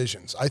these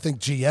decisions. I think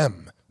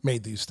GM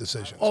made these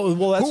decisions. Oh,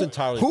 well, that's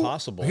entirely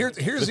possible. Here's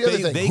the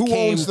other thing. Who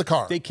owns the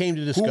car? They came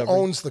to Discovery. Who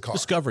owns the car?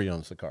 Discovery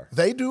owns the car.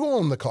 They do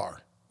own the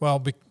car. Well,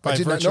 by I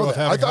did not virtue know of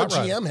that. having I thought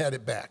Hot Rod. GM had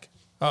it back.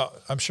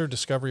 I'm sure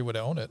Discovery would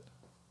own it.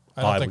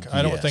 I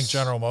don't think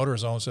General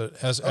Motors owns it.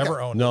 Ever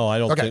owned it. No, I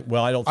don't think.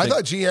 Well, I don't. I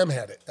thought GM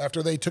had it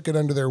after they took it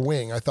under their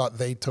wing. I thought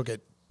they took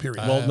it. Period.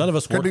 Well, none of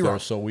us work there, wrong.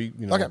 so we,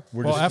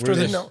 After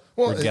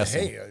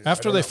guessing.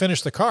 After they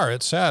finished the car,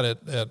 it sat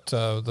at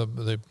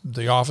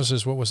the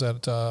offices. What was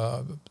that?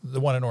 The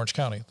one in Orange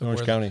County.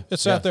 Orange County.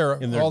 It sat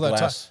there all that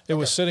time. It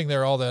was sitting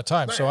there all that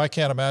time. So I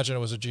can't imagine it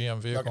was a GM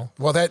vehicle. Okay.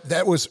 Well,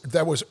 that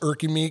was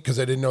irking me because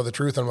I didn't know the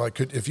truth. I'm like,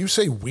 if you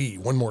say we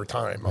one more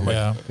time, I'm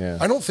like,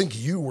 I don't think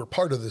you were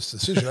part of this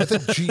decision. I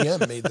think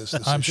GM made this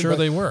decision. I'm sure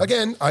they were.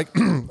 Again, I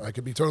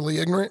could be totally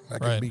ignorant. I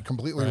could be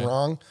completely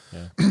wrong.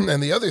 Yeah.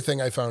 And the other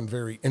thing I found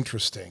very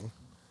interesting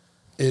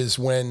is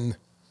when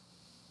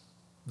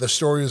the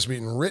story was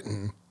being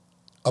written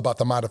about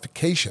the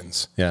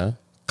modifications. Yeah.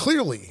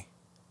 Clearly,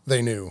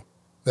 they knew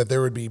that there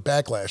would be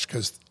backlash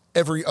because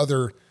every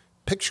other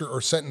picture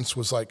or sentence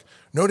was like,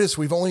 notice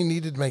we've only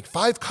needed to make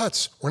 5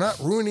 cuts. We're not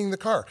ruining the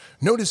car.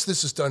 Notice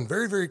this is done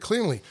very, very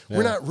cleanly. Yeah.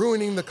 We're not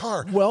ruining the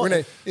car. Well,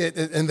 and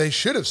they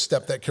should have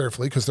stepped that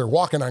carefully because they're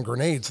walking on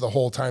grenades the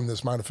whole time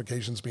this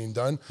modification's being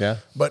done. Yeah.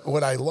 But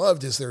what I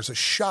loved is there's a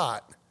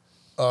shot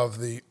of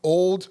the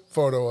old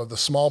photo of the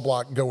small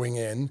block going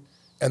in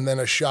and then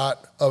a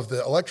shot of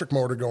the electric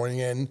motor going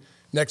in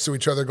next to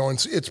each other going,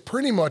 it's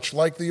pretty much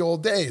like the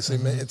old days.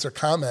 It's a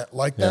comment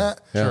like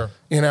that, Sure.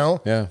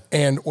 Yeah.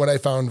 And what I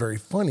found very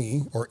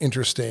funny or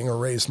interesting or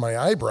raised my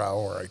eyebrow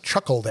or I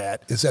chuckled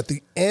at is at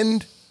the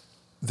end,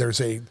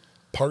 there's a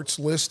parts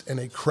list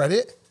and a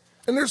credit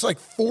and there's like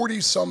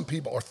 40 some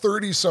people or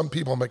 30 some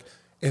people. I'm like,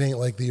 it ain't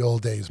like the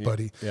old days,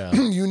 buddy. Yeah.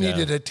 You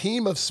needed a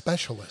team of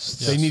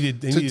specialists. They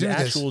needed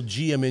actual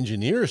GM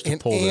engineers to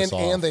pull this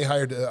off. And they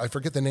hired, I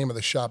forget the name of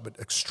the shop, but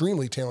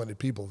extremely talented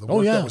people. The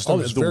work that was done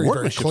was very,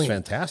 very clean.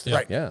 Fantastic.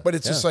 Right. Yeah. But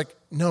it's just like,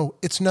 no,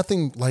 it's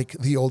nothing like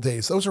the old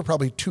days. Those are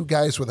probably 2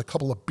 guys with a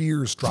couple of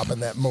beers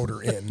dropping that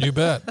motor in. You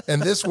bet.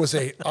 And this was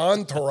a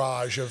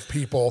entourage of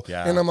people.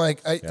 Yeah. And I'm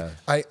like,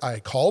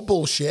 I call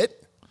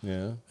bullshit.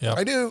 Yeah.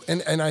 I do.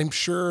 And I'm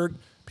sure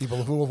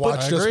people who have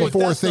watched us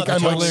before think I'm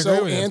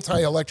so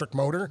anti-electric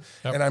motor,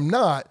 and I'm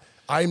not.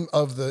 I'm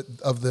of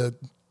the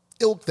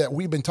ilk that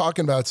we've been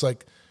talking about. It's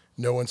like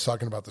no one's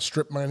talking about the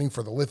strip mining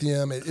for the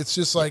lithium. It's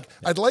just like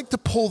I'd like to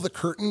pull the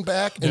curtain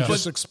back and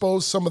just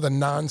expose some of the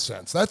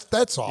nonsense.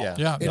 That's all.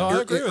 Yeah.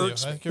 I agree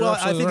with you.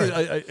 I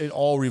think it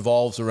all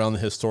revolves around the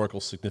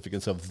historical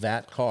significance of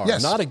that car,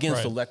 not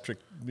against electric,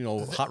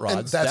 hot rods.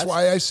 And that's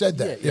why I said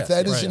that. If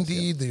that is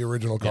indeed the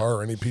original car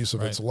or any piece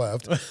of it's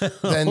left,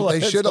 then they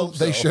should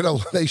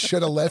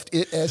have left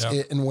it as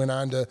it and went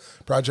on to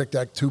Project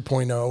Act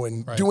 2.0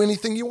 and do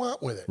anything you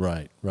want with it.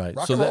 Right.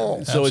 Rock and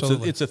roll. So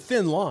it's a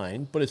thin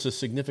line, but it's a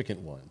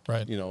significant one.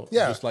 Right.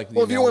 Just like the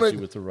analogy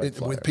with the Red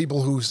Flyer. With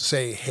people who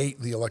say hate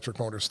the electric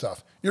motor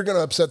stuff, you're going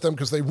to upset them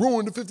because they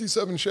ruined a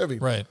 57 Chevy.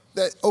 Right.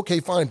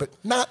 Okay, fine, but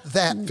not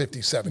that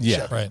 57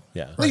 Chevy. Right.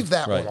 Yeah. Leave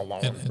that one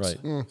alone.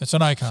 It's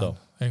an icon.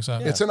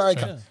 Exactly. It's an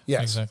icon.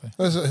 Yes. Exactly.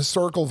 There's a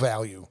historical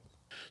value.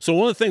 So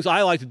one of the things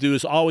I like to do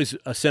is always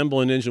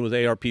assemble an engine with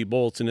ARP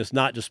bolts, and it's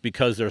not just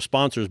because they're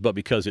sponsors, but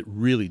because it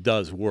really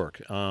does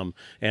work. And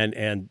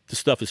the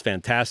stuff is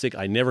fantastic.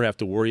 I never have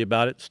to worry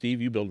about it.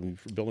 Steve, you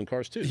building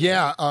cars too.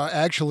 Yeah,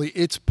 actually,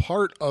 it's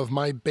part of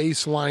my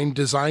baseline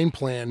design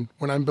plan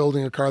when I'm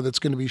building a car that's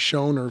going to be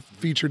shown or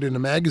featured in a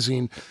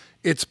magazine.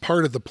 It's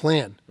part of the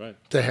plan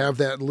to have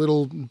that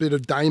little bit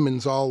of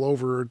diamonds all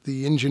over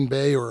the engine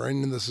bay or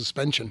in the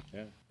suspension.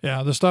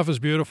 Yeah, the stuff is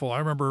beautiful. I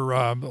remember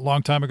a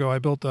long time ago, I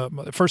built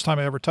the first time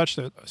I ever touched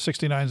it,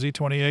 69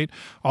 Z28.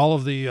 All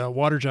of the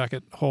water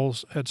jacket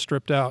holes had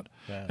stripped out,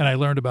 and I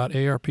learned about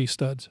ARP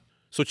studs.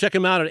 So check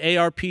them out at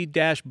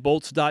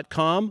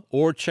arp-bolts.com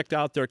or check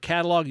out their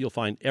catalog. You'll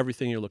find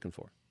everything you're looking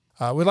for.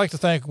 We'd like to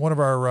thank one of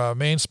our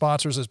main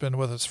sponsors has been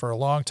with us for a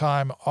long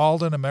time,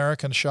 Alden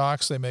American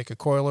Shocks. They make a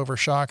coilover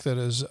shock that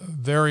is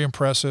very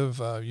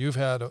impressive. You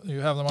have them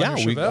on your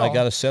Chevelle. I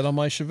got a set on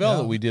my Chevelle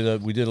that we did a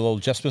little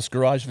Jeff Smith's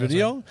Garage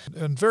video.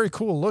 And very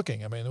cool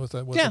looking. I mean, with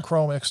the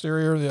chrome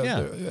exterior,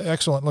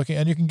 excellent looking.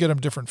 And you can get them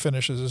different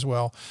finishes as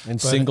well.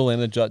 And single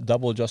and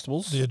double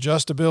adjustables. The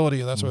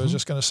adjustability, that's what I was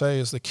just going to say,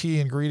 is the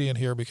key ingredient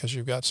here because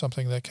you've got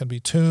something that can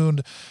be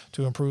tuned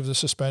to improve the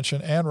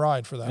suspension and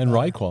ride for that. And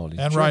ride quality.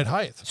 And ride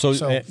height. So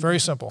very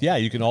simple. Yeah,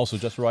 you can also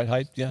adjust ride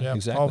height. Yeah,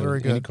 exactly. All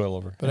very good. Any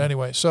coilover. But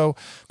anyway, so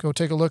go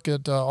take a look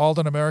at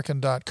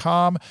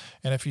aldenamerican.com,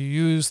 and if you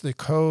use the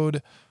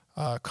code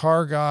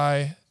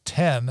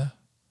CarGuy10,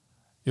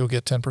 you'll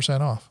get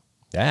 10% off.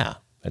 Yeah,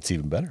 that's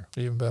even better.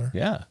 Even better.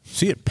 Yeah.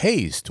 See, it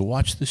pays to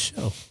watch the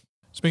show.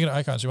 Speaking of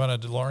icons, you want a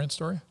DeLorean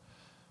story?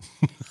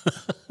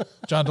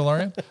 John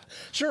DeLorean?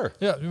 Sure.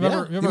 Yeah.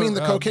 Remember, you mean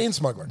the cocaine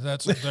smuggler?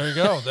 There you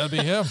go. That'd be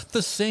him.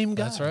 The same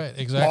guy. That's right.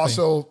 Exactly.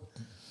 Also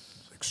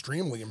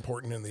extremely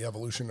important in the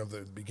evolution of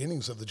the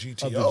beginnings of the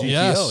GTO.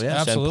 Yes,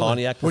 absolutely. And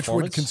Pontiac which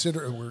would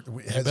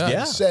has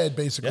been said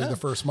basically the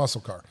first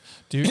muscle car.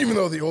 Even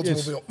though the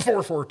Oldsmobile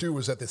 442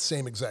 was at the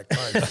same exact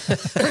time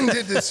and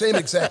did the same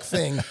exact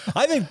thing.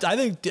 I think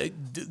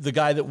the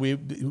guy that we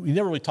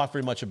never really talked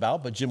very much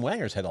about, but Jim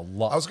Wangers had a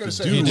lot. I was going to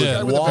say he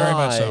did. Very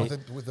much so.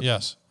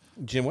 Yes.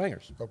 Jim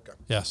Wangers. Okay.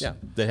 Yes. Yeah.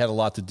 That had a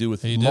lot to do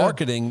with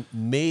marketing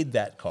made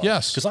that car.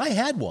 Yes. Because I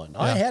had one.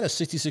 I had a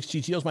 66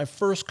 GTO. It was my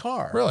first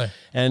car. Really?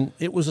 And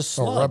it was a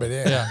slug. Rub it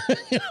in. Yeah.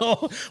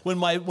 When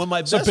my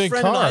best friend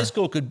in high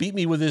school could beat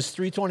me with his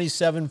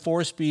 327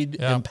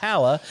 4-speed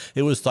Impala,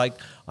 it was like,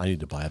 I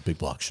need to buy a big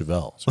block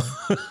Chevelle.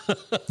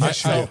 I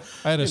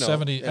had a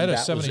 70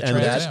 Trans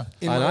Am.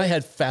 And I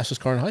had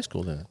fastest car in high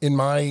school then.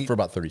 For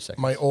about 30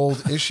 seconds. My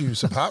old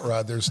issues of Hot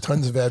Rod, there's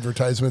tons of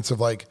advertisements of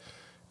like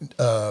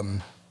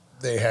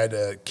they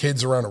had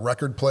kids around a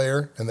record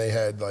player, and they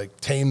had like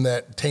tame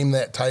that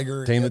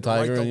tiger. Tame the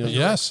tiger.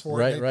 Yes,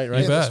 right.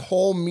 This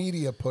whole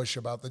media push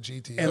about the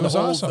GTO. And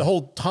the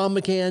whole Tom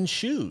McCann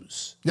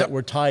shoes that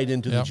were tied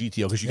into the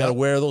GTO, because you got to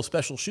wear those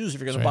special shoes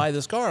if you're going to buy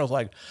this car. I was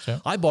like,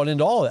 I bought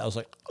into all of that. I was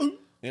like,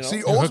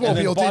 see,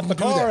 Oldsmobile bought the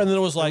car, and then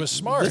it was like, it was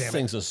smart. This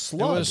thing's a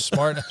slug. It was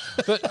smart.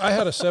 But I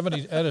had a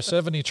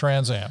 70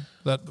 Trans Am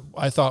that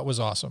I thought was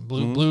awesome.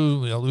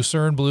 Blue,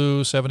 Lucerne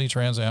blue 70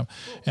 Trans Am,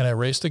 and I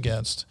raced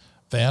against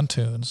Van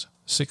Toon's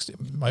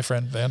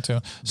 67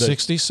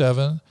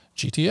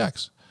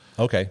 GTX.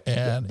 Okay.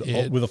 And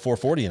with a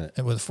 440 in it.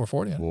 And with a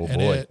 440 in it. Oh, and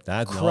boy. It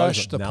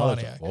crushed the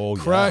Pontiac.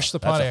 Crushed the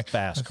Pontiac.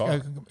 That's a fast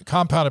car.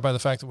 Compounded by the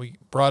fact that we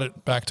brought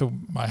it back to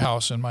my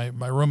house, and my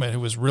roommate, who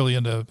was really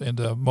into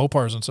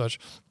Mopars and such,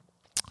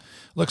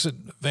 looks at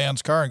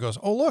Van's car and goes,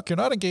 "Oh, look, you're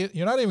not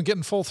even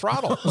getting full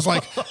throttle." It's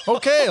like,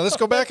 okay, let's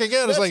go back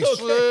again. It's like,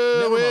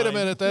 wait a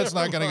minute, that's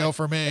not going to go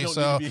for me.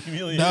 So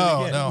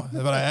no.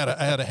 But I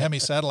had a Hemi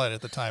Satellite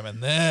at the time,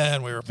 and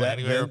then we were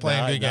playing good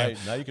game.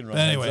 Now you can run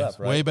anyways,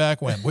 right? Way back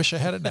when. Wish I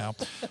had it now.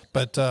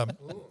 But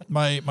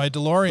my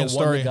DeLorean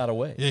story. One that got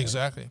away. Yeah,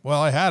 exactly.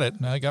 Well, I had it,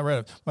 and I got rid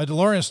of it. My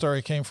DeLorean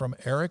story came from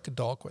Eric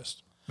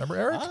Dahlquist.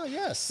 Remember Eric? Ah,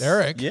 yes.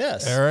 Eric.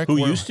 Yes. Eric, who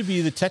used to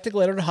be the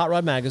technical editor of Hot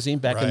Rod Magazine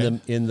back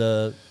in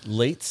the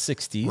late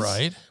 60s.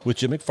 Right. With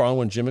Jim McFarland,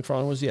 when Jim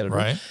McFarland was the editor.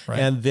 Right.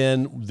 And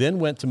then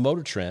went to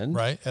Motor Trend.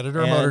 Right.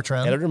 Editor of Motor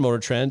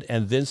Trend.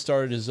 And then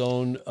started his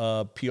own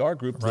PR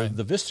group,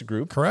 the Vista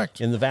Group.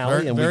 Correct. In the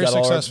Valley. Very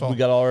successful. We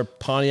got all our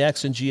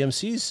Pontiacs and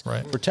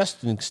GMCs for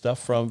testing stuff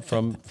from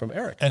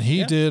Eric. And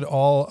he did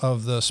all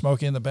of the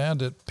Smokey and the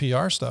Bandit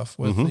PR stuff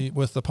with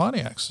the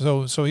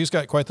Pontiacs. So he's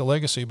got quite the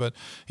legacy. But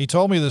he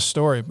told me this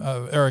story.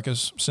 Eric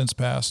has since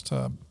passed.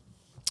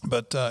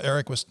 But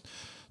Eric was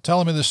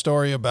telling me this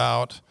story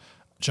about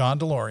John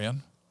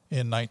DeLorean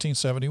in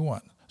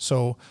 1971.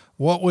 So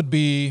what would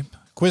be,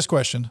 quiz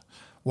question,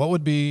 what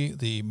would be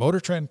the Motor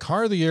Trend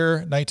Car of the Year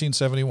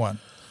 1971?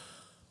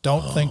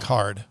 Don't think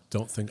hard.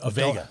 Don't think. A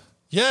Vega.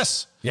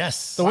 Yes.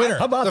 Yes. The winner.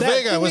 How about the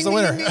that? Vega was the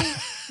winner.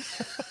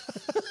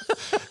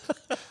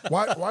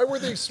 Why were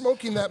they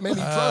smoking that many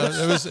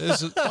drugs?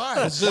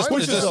 Why?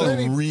 Which is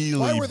a really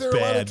why were there a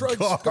lot of drugs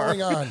car.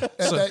 going on at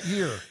that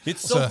year?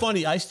 It's so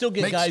funny. I still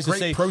get guys that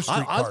say, Pro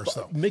Street cars,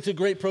 though. Makes a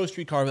great Pro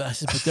Street car. But I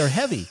said, but they're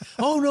heavy.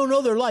 Oh,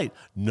 no, they're light.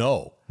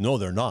 No,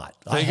 they're not.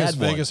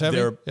 Vegas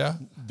heavy? Yeah.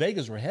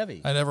 Vegas were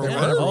heavy. I never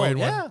weighed one.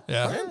 Yeah.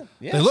 Yes.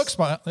 They look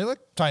small. They look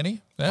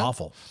tiny. Yeah.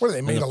 Awful. What are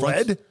they made of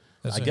lead?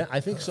 I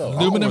think so.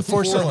 Aluminum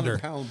 4-cylinder.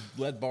 Pound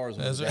lead bars.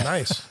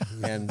 Nice.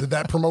 And did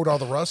that promote all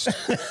the rust?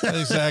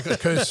 Exactly.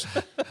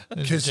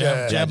 Because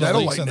jam that'll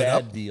leaks lighten in it it.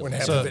 up deal. when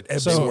half So- of it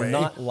ebbs so away.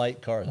 not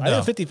light cars. No. I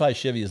think a 55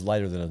 Chevy is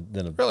lighter than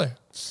a Really? What?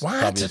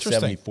 probably a Interesting.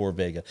 74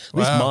 Vega. At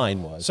least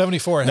mine was.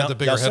 74 had the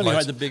bigger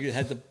headlights.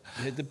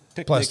 Had the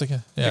picnic, Plastic,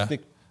 yeah.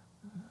 picnic,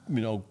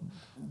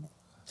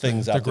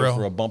 things out there grill.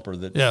 for a bumper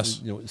that Yes.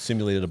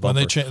 simulated a When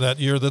bumper. they that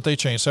year that they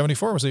changed,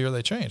 74 was the year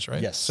they changed,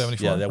 right? Yes.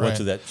 74. Yeah, that went right.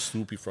 to that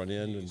swoopy front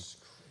end.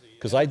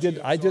 Because I did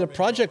a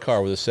project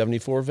car with a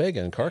 74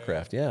 Vega in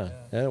Carcraft,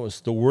 and it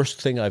was the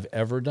worst thing I've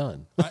ever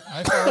done.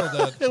 I followed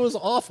that. It was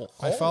awful.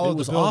 I followed it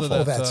was the build awful.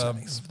 of That's that,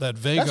 nice. that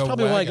Vega That's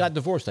probably wagon. why I got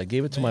divorced. I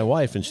gave it to my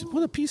wife, and she said,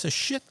 "What a piece of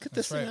shit! Get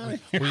this thing out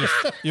of here." Well,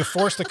 you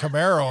forced a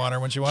Camaro on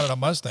her when she wanted a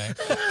Mustang.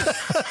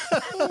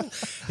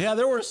 Yeah,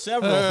 there were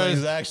several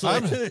things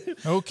actually.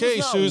 Okay, It's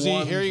not Susie,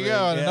 one here you thing.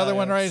 go, and another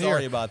one right here.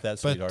 Sorry about that,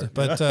 sweetheart.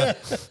 But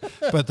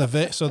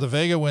the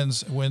Vega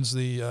wins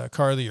the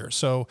car of the year.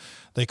 So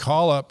they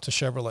call up to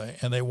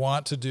Chevrolet and they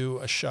want to do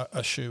a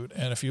shoot.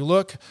 And if you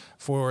look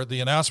for the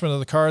announcement of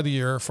the car of the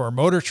year for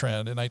Motor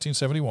Trend in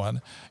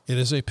 1971, it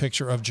is a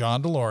picture of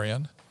John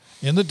DeLorean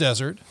in the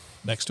desert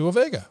next to a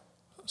Vega.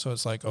 So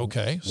it's like,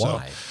 okay,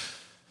 Why?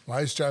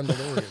 Why is John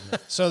DeLorean there?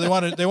 So they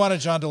wanted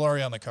John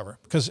DeLorean on the cover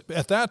because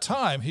at that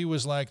time he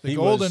was like the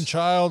golden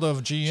child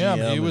of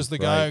GM. He was the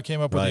guy who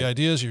came up with the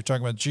ideas. You're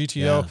talking about GTO.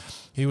 Yeah.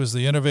 He was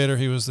the innovator.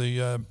 He was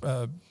the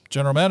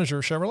general manager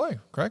of Chevrolet,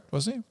 correct?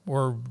 Was he,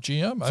 or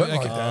GM? Something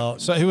like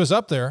that. So he was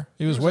up there.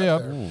 He was way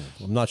up. Ooh,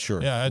 I'm not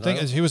sure. Yeah, I think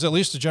he was at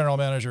least the general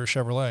manager of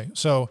Chevrolet.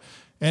 So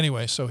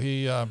anyway, so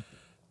he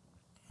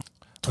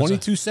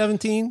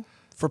 2217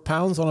 for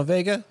pounds on a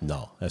Vega?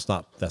 No, that's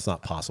not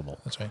possible.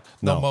 That's right.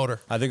 No motor.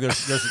 I think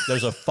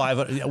there's a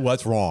 500. Yeah, well,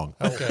 that's wrong.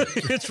 Okay,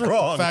 It's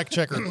wrong. fact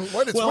checker.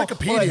 What? It's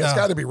Wikipedia. It's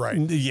got to be right.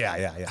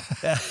 Yeah.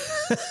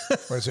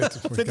 What is it?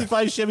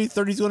 55 Chevy,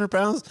 3,200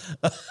 pounds.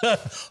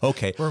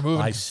 Okay, We're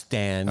moving. I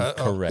stand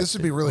corrected. This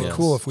would be really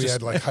cool if we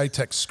had like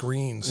high-tech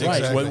screens. Right,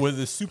 Exactly. where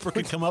the super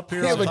could come up here.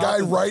 We have on a top guy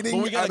and- writing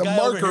well, we got on a guy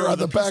over marker here on with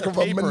the a piece back of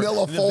a paper,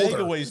 manila and the Vega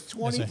folder. weighs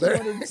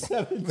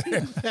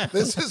 2,217.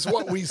 This is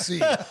what we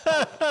see.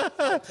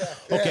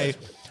 Okay,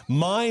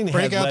 mine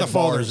Break had out lead the bars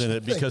folders. in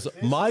it because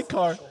my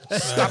car.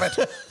 Stop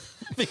it.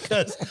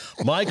 Because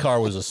my car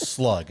was a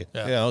slug.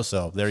 Yeah.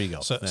 So there you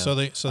go. So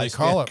Yeah. they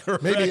call up.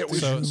 Maybe it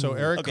was. So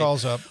Eric Okay.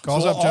 calls up So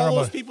General all those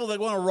Motors. people that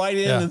want to write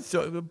in Yeah.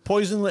 and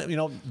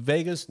poison,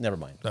 Vegas, never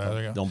mind.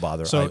 There you go. Don't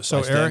bother. So I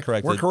stand Eric-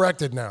 corrected. We're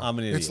corrected now. I'm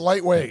an idiot. It's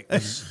lightweight.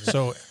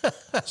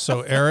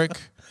 So Eric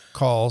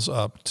calls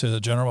up to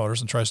General Motors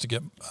and tries to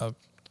get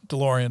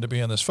DeLorean to be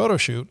in this photo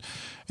shoot,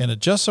 and it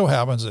just so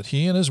happens that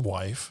he and his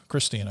wife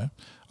Christina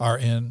are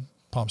in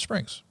Palm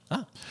Springs.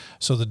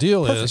 So the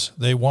deal is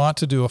they want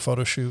to do a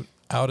photo shoot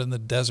out in the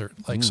desert,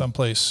 like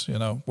someplace,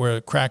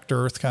 where cracked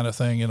earth kind of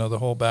thing, the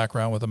whole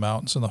background with the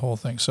mountains and the whole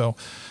thing. So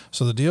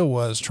the deal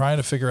was trying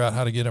to figure out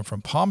how to get him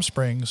from Palm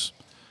Springs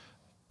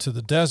to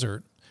the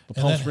desert. But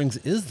And Palm then- Springs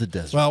is the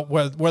desert. Well,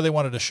 where they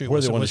wanted to shoot.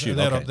 Where they wanted to shoot,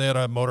 They okay. had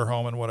a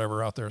motorhome and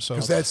whatever out there. So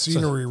Because that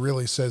scenery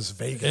really says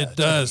Vega. it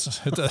does.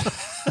 It does.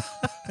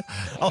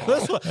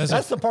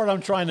 that's the part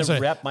I'm trying to So-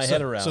 wrap my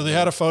head around. So they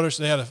had a photo.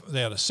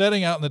 They had a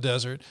setting out in the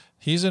desert.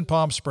 He's in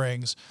Palm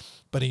Springs,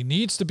 but he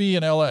needs to be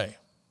in L.A.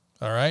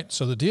 All right.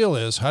 So the deal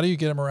is, how do you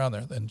get him around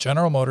there? Then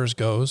General Motors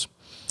goes,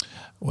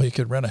 well, you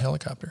could rent a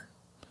helicopter.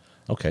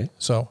 Okay.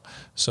 So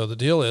the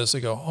deal is,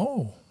 they go,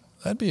 oh,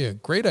 that'd be a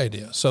great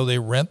idea. So they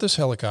rent this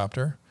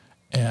helicopter,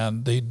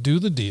 and they do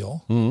the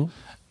deal,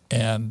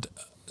 and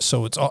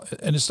so it's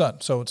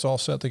done. So it's all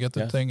set. They get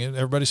the thing.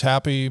 Everybody's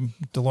happy.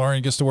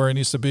 DeLorean gets to where he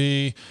needs to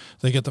be.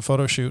 They get the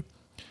photo shoot.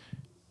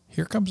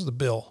 Here comes the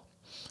bill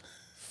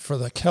for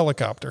the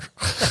helicopter.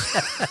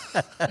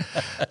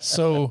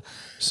 so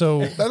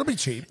that'll be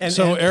cheap. And,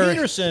 so and Eric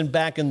Peterson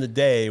back in the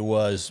day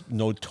was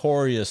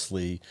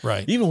notoriously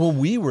right. Even when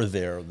we were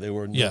there, they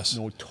were yes.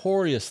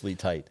 notoriously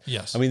tight.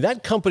 Yes. I mean,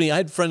 that company, I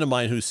had a friend of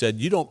mine who said,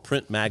 you don't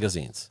print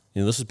magazines.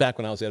 This is back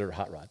when I was editor of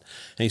Hot Rod.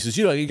 And he says,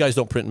 you guys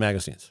don't print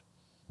magazines.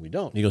 We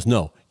don't. He goes,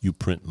 no, you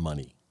print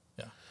money.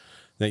 Yeah.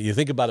 Now, you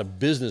think about a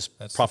business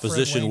That's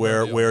proposition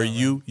where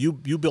you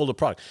build a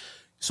product.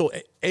 So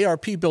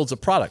ARP builds a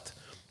product,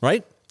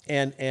 right?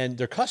 And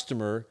their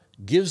customer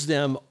gives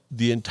them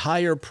the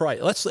entire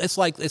price. It's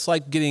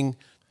like getting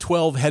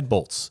 12 head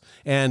bolts,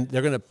 and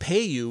they're going to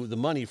pay you the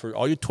money for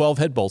all your 12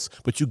 head bolts,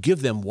 but you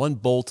give them one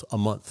bolt a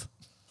month.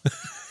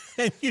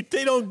 And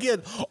they don't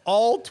get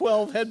all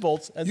 12 head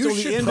bolts until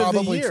the end of the year. You should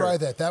probably try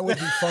that. That would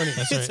be funny.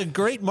 It's a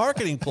great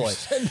marketing ploy.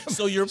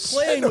 So you're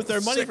playing with their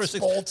money for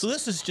 6 bolts. So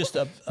this is just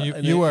an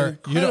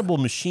incredible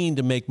machine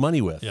to make money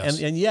with. Yes.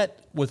 And yet,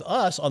 with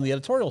us on the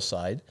editorial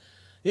side,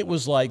 it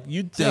was like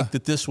you'd think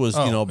that this was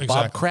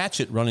Bob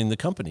Cratchit running the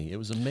company. It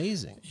was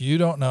amazing. You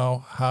don't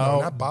know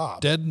how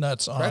dead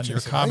nuts on Cratchit's your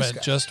comment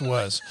just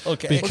was.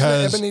 Okay, because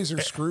wasn't it Ebenezer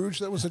Scrooge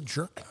that was a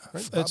jerk.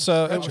 Right? It's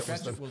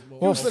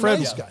Fred.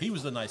 Nice guy. He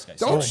was the nice guy.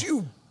 Don't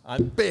you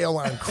bail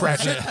on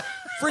Cratchit?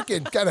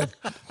 Freaking got a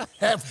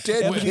half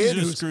dead kid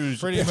who's Scrooge.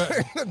 Pretty much.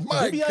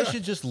 Maybe I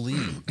should just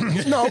leave.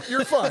 No,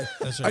 you're fine.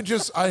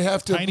 I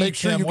have to make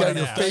sure you got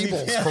your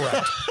fables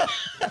correct.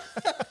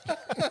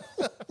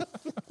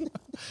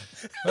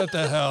 What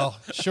the hell?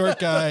 Short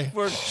guy.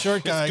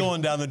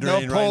 Going down the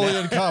drain Napoleon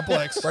right now.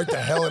 complex. Right the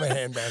hell in a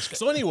handbasket.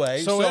 So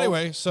anyway,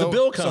 the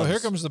bill comes. So here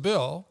comes the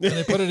bill, and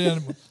they put it in.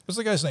 What's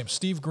the guy's name?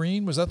 Steve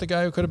Green? Was that the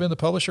guy who could have been the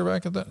publisher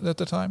back at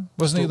the time?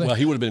 Wasn't he? Well,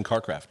 he would have been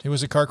Carcraft. He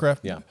was at Carcraft?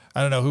 Yeah.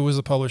 I don't know who was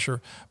the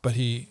publisher, but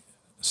he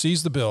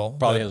sees the bill.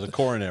 Probably has a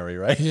coronary,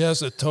 right? He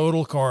has a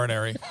total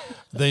coronary.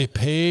 They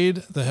paid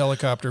the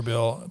helicopter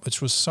bill,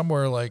 which was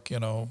somewhere like,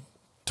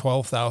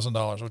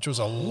 $12,000, which was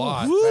a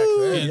lot.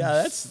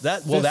 Yeah,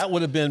 that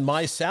would have been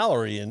my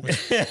salary, and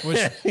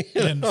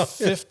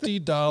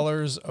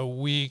 $50 a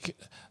week,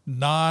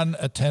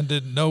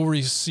 non-attended, no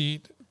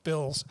receipt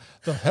bills.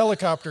 The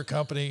helicopter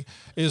company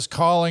is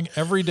calling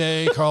every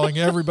day, calling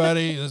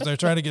everybody as they're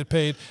trying to get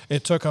paid.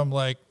 It took them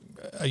like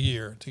a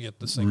year to get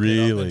this thing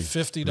paid in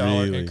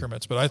 $50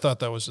 increments. But I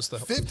thought that was just the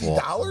 $50.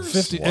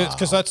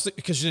 $50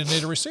 because you didn't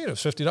need a receipt. It was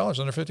 $50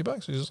 under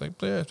 $50. He's just like,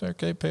 yeah,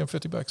 okay, pay him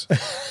 $50.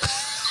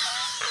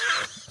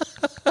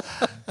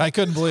 I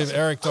couldn't believe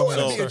Eric told me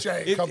that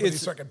story.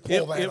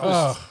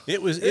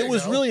 It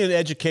was really an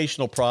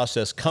educational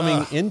process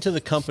coming into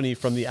the company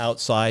from the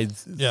outside,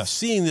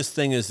 seeing this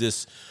thing as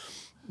this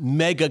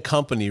mega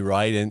company,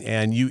 right?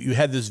 And you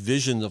had this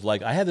vision of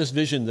I had this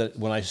vision that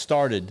when I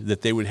started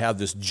that they would have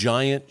this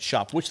giant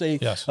shop, which they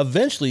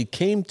eventually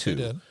came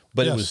to.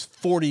 But it was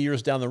 40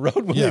 years down the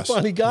road when they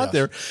finally got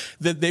there,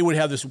 that they would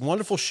have this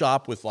wonderful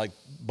shop with a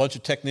bunch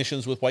of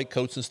technicians with white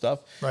coats and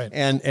stuff. Right.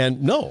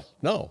 And no.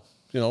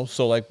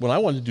 So when I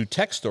wanted to do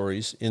tech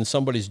stories in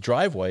somebody's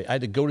driveway, I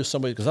had to go to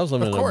somebody, because I was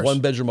living in a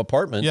 1-bedroom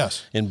apartment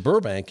in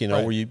Burbank,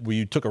 where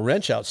you took a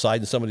wrench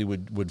outside and somebody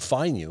would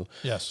fine you.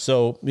 Yes.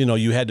 So,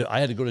 I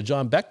had to go to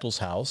John Bechtel's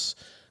house,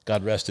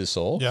 God rest his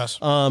soul,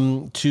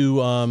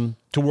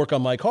 to work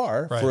on my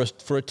car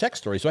for a tech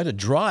story. So I had to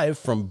drive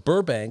from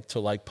Burbank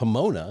to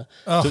Pomona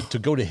to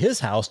go to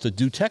his house to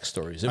do tech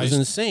stories. It was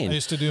insane. I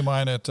used to do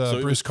mine at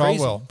Bruce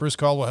Caldwell. Bruce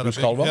Caldwell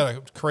had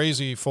a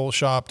crazy full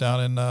shop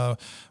down in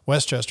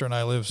Westchester, and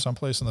I live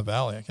someplace in the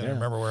valley. I can't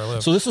remember where I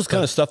live. So this was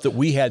kind of stuff that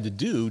we had to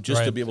do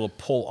just to be able to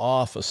pull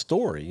off a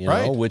story,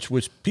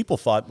 which people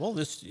thought, well,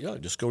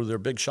 just go to their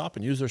big shop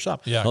and use their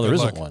shop. Yeah, no, there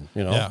isn't one.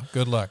 Yeah,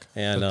 good luck.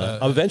 And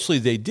eventually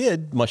they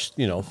did much.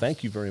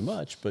 Thank you very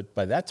much. But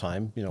by that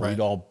time,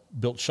 we'd all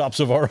built shops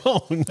of our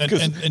own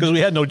because we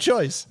had no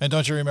choice. And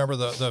don't you remember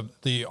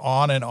the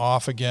on and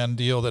off again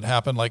deal that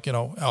happened?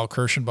 Al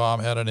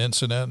Kirschenbaum had an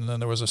incident, and then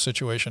there was a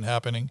situation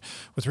happening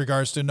with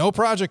regards to no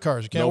project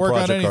cars. You can't work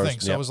on anything.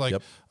 So I was like,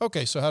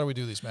 okay, so how do we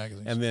do these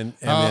magazines? And then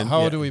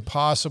how do we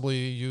possibly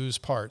use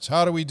parts?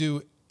 How do we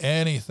do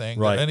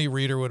anything that any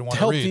reader would want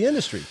to read?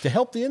 To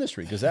help the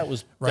industry, because that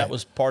was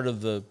part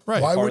of the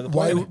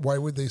Why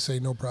would they say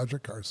no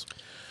project cars?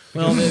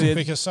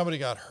 Because somebody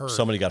got hurt.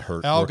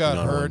 Al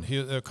got hurt.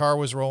 The car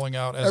was rolling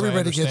out.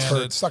 Everybody gets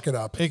hurt. Suck it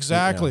up.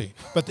 Exactly.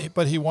 Yeah.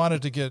 But he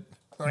wanted to get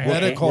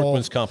medical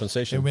workman's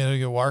compensation. He wanted to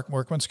get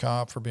workman's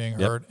comp for being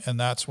hurt, and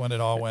that's when it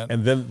all went.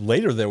 And then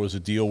later there was a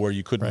deal where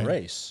you couldn't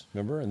race.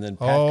 Remember? And then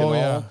Pat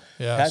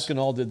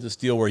Ganal did this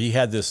deal where he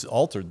had this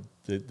altered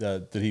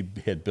that he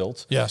had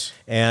built. Yes.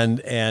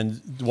 And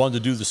wanted to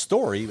do the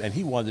story, and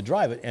he wanted to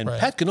drive it. And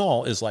Pat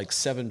Ganal is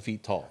 7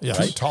 feet tall. Yes.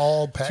 Too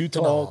tall, Pat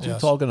Ganal. Too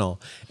tall Ganal.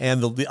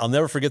 And I'll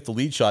never forget the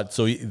lead shot.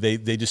 So they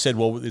just said,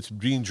 well, it's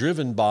being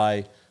driven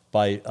by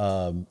it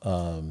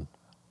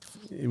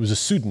was a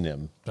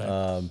pseudonym.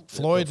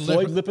 Floyd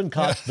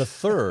Lippincott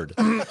III.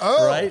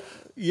 Right?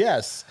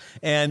 Yes.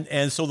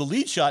 And so the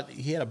lead shot,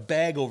 he had a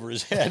bag over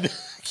his head.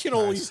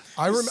 He's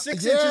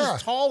 6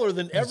 inches taller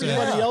than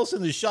everybody else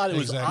in the shot. It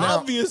was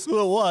obvious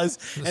who it was.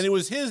 And it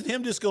was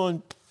him just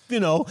going,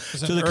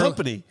 to the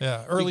company.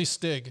 Yeah, early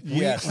Stig.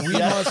 Yes. We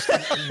must.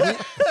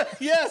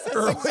 Yes,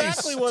 that's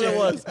exactly what it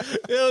was.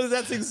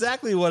 That's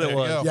exactly what it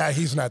was. Yeah,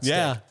 he's not Stig.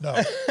 Yeah. No.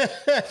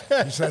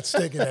 He's not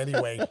Stig in any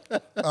way.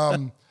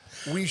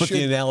 But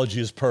the analogy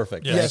is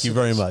perfect. Yes, Thank you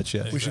very much.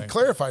 Yes. We should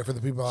clarify for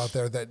the people out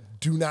there that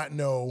do not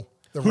know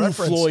the Who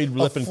reference Floyd of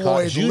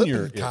Lippincott Jr.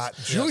 Lippincott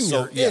is. Jr.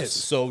 So, yes. is.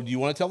 So, do you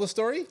want to tell the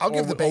story? I'll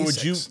give the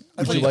basics.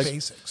 Would you like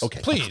basics. Okay.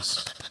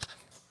 Please.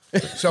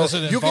 So Does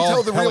it you can tell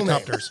involve the real name.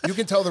 helicopters? You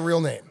can tell the real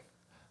name.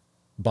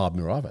 Bob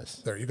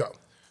Miravis. There you go.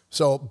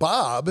 So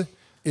Bob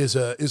is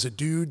a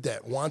dude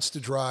that wants to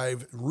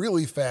drive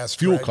really fast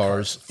Fuel drag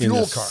cars in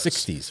Fuel the cars.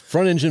 60s.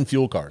 Front engine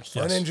fuel cars.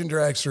 Front engine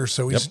dragster.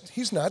 So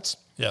he's nuts.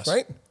 Yes.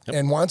 Right? Yep.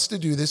 And wants to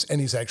do this, and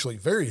he's actually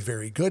very,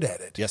 very good at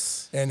it.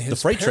 Yes. And his the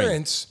freight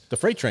parents. train. The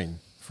freight train.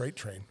 Freight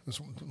train.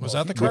 Was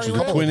that the car Which you is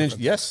a ran? twin engine.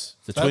 Yes.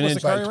 The That twin was the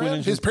engine. car you twin ran?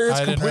 engine. His parents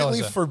I didn't completely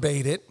realize that.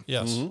 forbade it.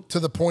 Yes. To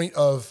the point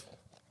of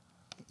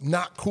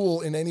not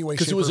cool in any way,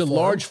 Because shape, it was or a form.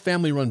 large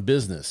family-run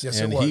business, Yes,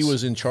 and it was. he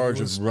was in charge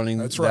He was- of running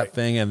that's that right.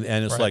 thing. And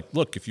it's Right. like,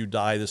 look, if you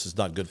die, this is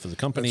not good for the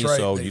company, That's right.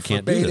 so They you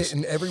can't do forbade this. it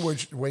in every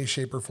way,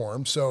 shape, or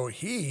form. So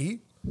he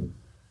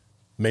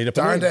Made up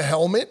donned a a name.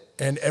 helmet,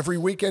 and every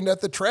weekend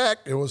at the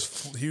track, he was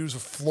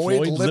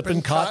Floyd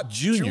Lippincott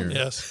Jr.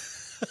 Yes.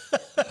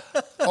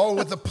 Oh,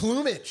 with the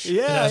plumage.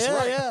 Yeah, That's yeah,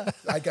 right. yeah.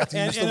 I got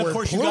to use And the of word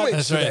course you got-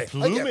 plumage That's right, today.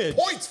 I plumage. get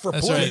points for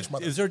That's plumage. right.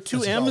 mother- Is there two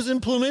Let's M's go. in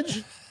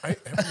plumage? I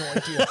have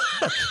no idea.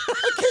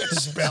 I can't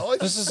spell. I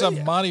This just is a say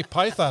it. Monty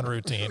Python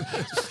routine.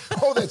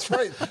 Oh, that's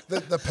right.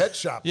 The pet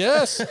shop.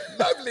 Yes.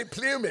 Lovely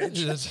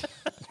plumage.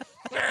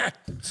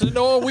 It's a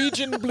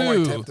Norwegian Oh,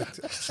 blue.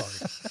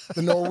 sorry.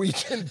 The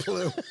Norwegian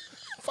blue.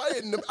 If I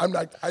hadn't, I'm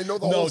not. I know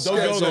the No, whole don't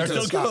go sketch, there. so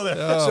Don't stop. go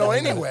there. So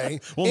anyway,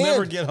 We'll and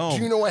never get home.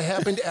 Do you know what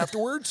happened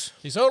afterwards?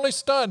 He's only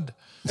stunned.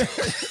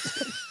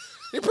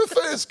 He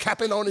prefers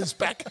capping on his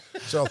back.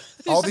 So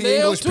all the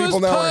nailed English to his people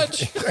now are.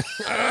 punch.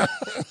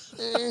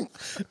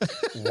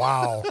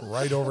 Wow,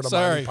 right over to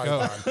Sorry. Monty Go.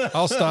 Python.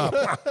 I'll stop.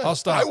 I'll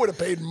stop. I would have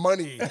paid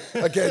money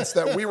against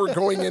that. We were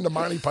going into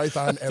Monty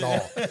Python at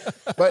all.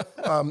 But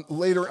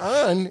later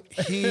on,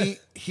 he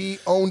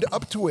owned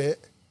up to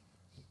it,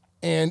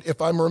 and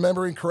if I'm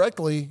remembering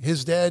correctly,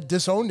 his dad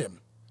disowned him.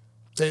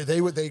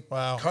 They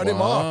Wow. cut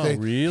him off.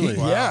 Really?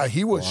 Yeah,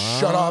 he was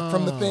shut off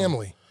from the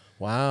family.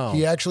 Wow.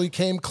 He actually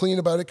came clean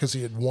about it because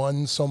he had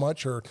won so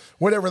much, or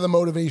whatever the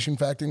motivation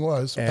factor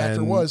was.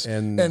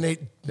 And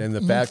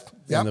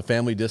the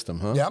family dissed him,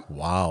 huh? Yep.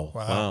 Wow.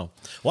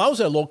 Well, I was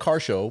at a little car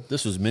show.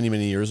 This was many,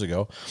 many years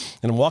ago,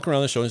 and I'm walking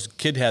around the show. And this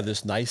kid had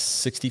this nice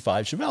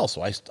 '65 Chevelle,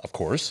 so I, of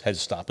course, had to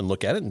stop and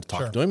look at it and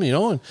talk to him,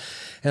 and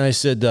I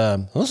said,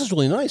 well, "This is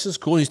really nice. This is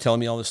cool." He's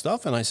telling me all this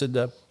stuff, and I said,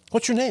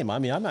 "What's your name? I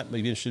mean, I'm not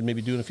maybe interested in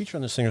maybe doing a feature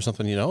on this thing or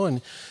something,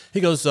 And he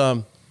goes,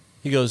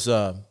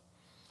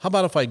 how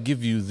about if I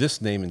give you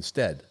this name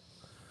instead?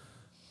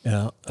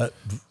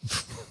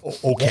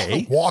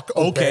 Okay. Walk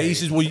okay. obey. He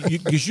says, well,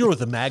 because you're with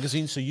the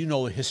magazine, so you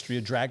know the history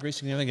of drag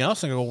racing and everything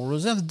else. I go, well, what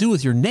does that have to do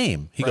with your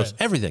name? He goes,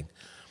 everything.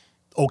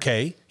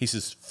 Okay. He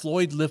says,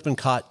 Floyd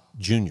Lippincott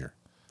Jr.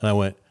 And I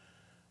went,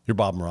 you're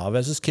Bob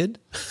Miravez's kid?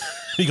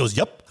 He goes,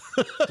 yep.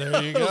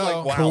 There you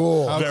go. Wow.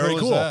 Cool. How Very cool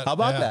is cool. that? How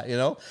about Yeah.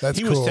 that? That's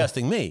he was cool.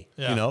 testing me,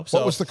 Yeah. So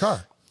What was the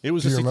car? It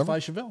was Do a you remember?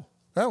 65 Chevelle.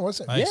 Oh, was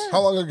it? Nice. How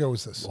long ago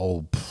was this?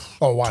 Oh,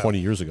 wow. 20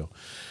 years ago.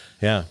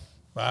 Yeah.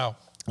 Wow.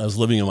 I was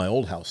living in my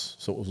old house,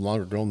 so it was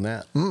longer ago than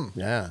that.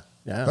 Yeah.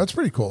 That's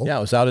pretty cool. Yeah,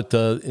 I was out at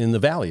in the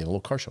valley at a little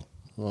car show,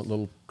 a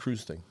little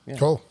cruise thing. Yeah,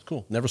 Cool. it's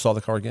cool. Never saw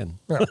the car again.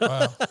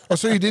 Yeah. Oh,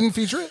 so you didn't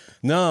feature it?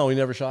 No, we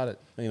never shot it.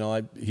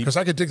 Because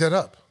I could dig that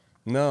up.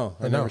 No,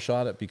 I know. never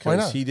shot it Why because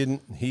not? he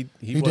didn't. He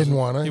didn't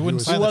want to. He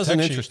wouldn't He sign the wasn't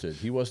tech sheet. interested.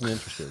 He wasn't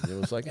interested. It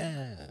was like,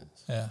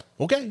 Yeah.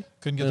 okay.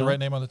 Couldn't get the right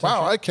name on the team.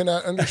 Wow, I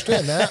cannot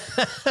understand that.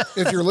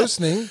 If you're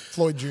listening,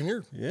 Floyd Jr.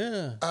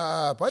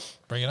 Yeah. What?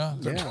 Bring it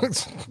on. Yeah.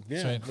 Sweet.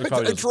 They probably I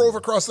doesn't- drove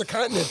across the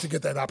continent to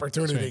get that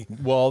opportunity.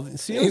 Well,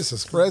 see, it was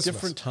Jesus a Christmas.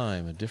 different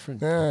time, a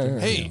different. Yeah.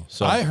 Hey,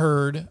 So- I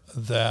heard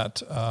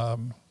that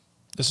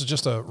this is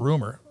just a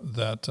rumor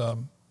that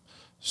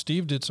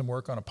Steve did some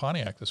work on a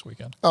Pontiac this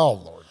weekend. Oh,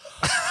 Lord.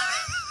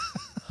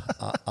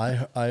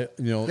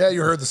 Yeah,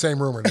 you heard the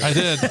same rumor. I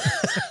did.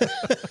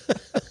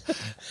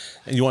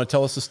 And you want to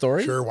tell us the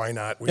story? Sure, why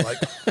not? We like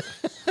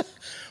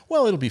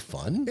Well, it'll be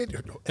fun. It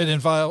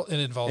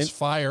involves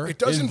fire. It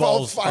does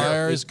involve fire.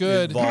 Fire is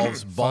good. It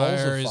involves balls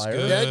Fire of is fire.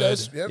 good. Yeah, it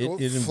does. Yeah, It- well, it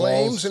flames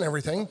involves- and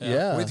everything.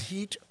 Yeah. With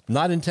heat.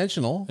 Not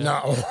intentional.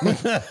 No.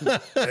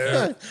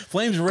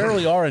 Flames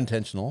rarely are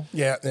intentional.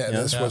 Yeah,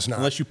 this was not.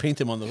 Unless you paint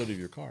them on the hood of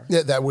your car.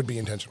 Yeah, that would be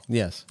intentional.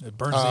 Yes. It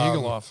burns the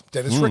eagle off.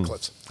 Dennis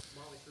Ricklets.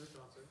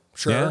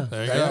 Sure, Yeah.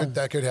 There you go.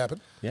 that could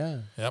happen. Yeah.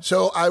 Yep.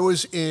 So I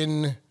was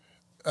in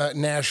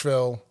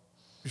Nashville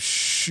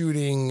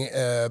shooting,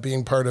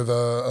 being part of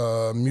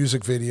a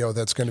music video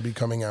that's going to be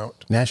coming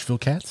out. Nashville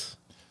Cats?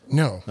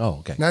 No. Oh,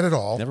 okay. Not at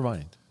all. Never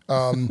mind.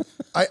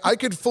 I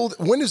could fold.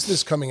 When is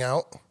this coming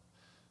out?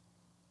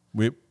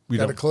 We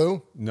Got a don't.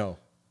 clue? No.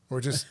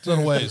 We're just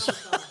Little ways.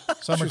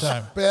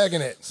 Summertime. bagging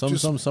it. Some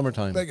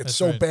summertime. It's That's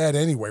so right. bad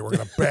anyway. We're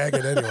going to bag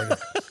it anyway.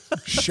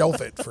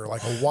 shelf it for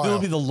like a while. It'll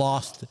be the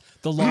lost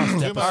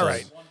episode. All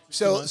right.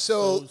 So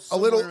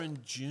a in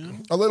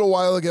June? little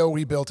while ago,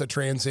 we built a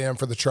Trans Am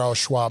for the Charles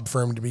Schwab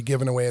firm to be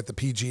given away at the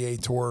PGA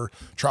Tour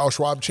Charles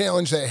Schwab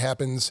Challenge that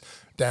happens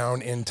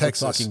down in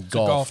Texas. We're talking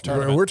golf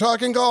tournament. We're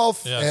talking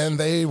golf, Yes. and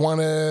they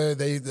want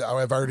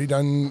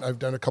to. I've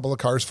done a couple of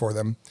cars for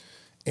them,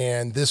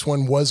 and this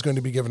one was going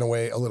to be given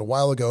away a little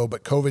while ago,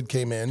 but COVID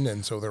came in,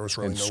 and so there was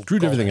really no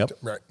screwed golf everything up.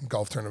 Right,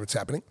 golf tournaments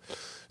happening.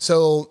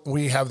 So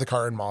we have the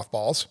car in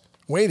mothballs,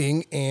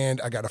 waiting, and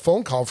I got a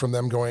phone call from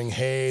them going,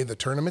 "Hey, the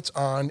tournament's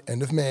on,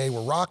 end of May,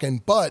 we're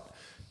rocking, but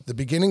the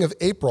beginning of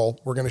April,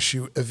 we're going to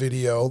shoot a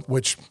video,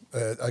 which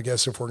I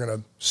guess if we're going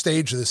to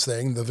stage this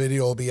thing, the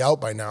video will be out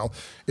by now.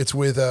 It's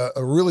with a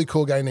really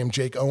cool guy named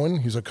Jake Owen.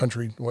 He's a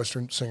country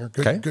western singer,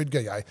 good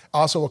guy,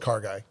 also a car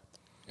guy.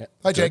 Yeah.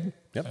 Hi, Jake.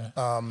 Yep.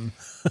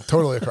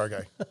 Totally a car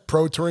guy.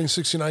 Pro Touring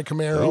 69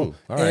 Camaro Oh,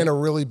 all right. and a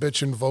really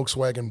bitchin'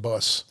 Volkswagen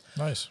bus.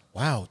 Nice.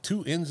 Wow,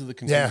 2 ends of the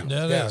Yeah,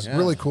 continuum. Yeah, it is.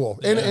 really cool.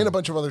 And a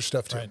bunch of other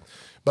stuff too. Right.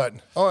 But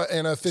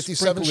and a 57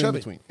 Sprinkle in Chevy.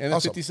 between. And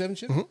Also. a 57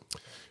 Chevy?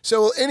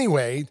 So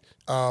anyway,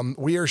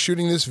 we are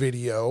shooting this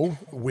video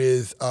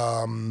with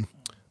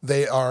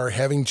they are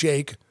having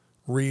Jake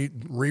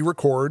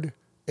re-record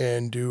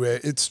and do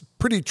it's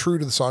pretty true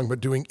to the song,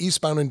 but doing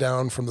Eastbound and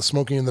Down from the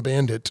Smokey and the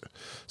Bandit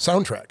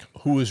soundtrack.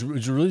 Who was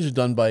originally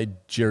done by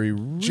Jerry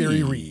Reed.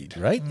 Jerry Reed.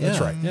 Right? That's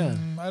right. Yeah.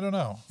 I don't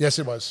know. Yes,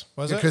 it was.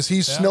 Was it? Because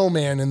he's Yeah.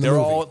 Snowman in the They're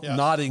movie. all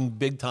nodding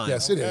big time.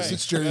 Yes, it is. Okay.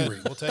 It's Jerry Good.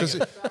 Reed. We'll take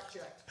it.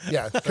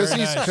 Yeah, because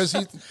Very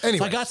nice.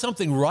 anyway. I got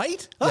something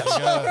right? got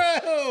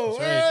it. All right.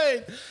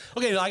 right.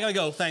 Okay, I got to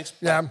go. Thanks.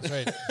 Yeah. That's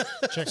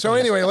right. Check So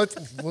these. anyway,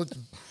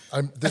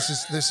 this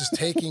is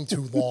taking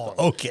too long.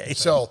 Okay.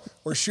 So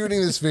we're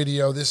shooting this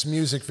video, this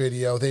music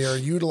video. They are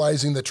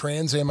utilizing the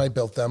Trans Am I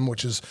built them,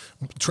 which is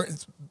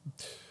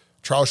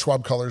Charles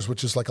Schwab colors,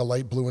 which is like a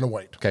light blue and a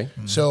white. Okay.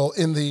 So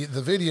in the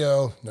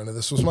video, none of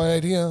this was my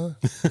idea,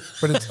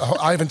 but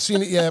I haven't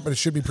seen it yet, but it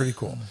should be pretty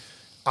cool.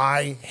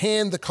 I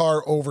hand the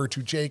car over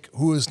to Jake,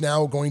 who is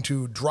now going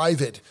to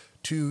drive it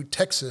to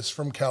Texas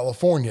from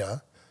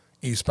California,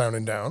 eastbound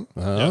and down,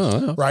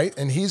 right?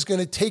 And he's going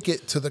to take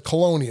it to the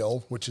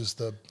Colonial, which is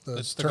the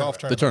It's the tournament. golf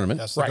tournament. The tournament.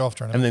 Yes, the Right. golf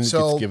tournament. And then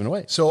it gets given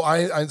away. So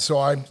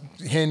I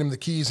hand him the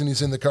keys, and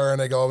he's in the car,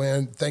 and I go,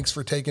 "Man, thanks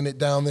for taking it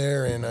down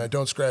there, and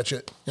don't scratch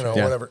it, Yeah.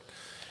 whatever."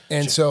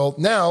 And so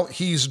now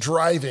he's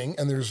driving,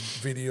 and there's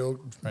video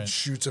Right.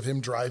 shoots of him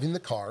driving the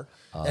car,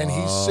 and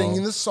he's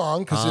singing the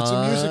song because it's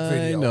a music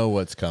video. I know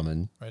what's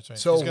coming. Right, right.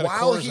 So He's got a while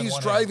chorus in he's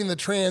one driving the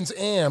Trans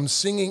Am,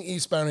 singing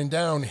Eastbound and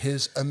Down,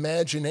 his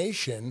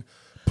imagination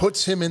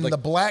puts him in the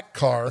black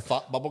car.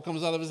 Thought bubble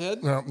comes out of his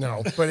head?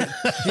 No, but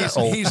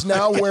he's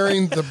now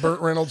wearing the Burt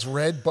Reynolds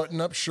red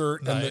button-up shirt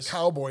and the Nice.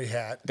 cowboy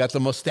hat. Got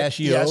the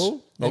mustachio. Yes,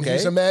 and Okay.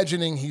 he's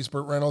imagining he's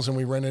Burt Reynolds, and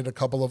we rented a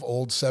couple of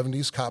old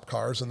 70s cop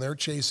cars, and they're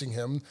chasing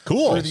him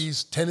Cool. through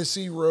these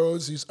Tennessee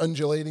roads, these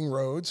undulating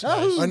roads.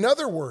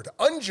 Another word,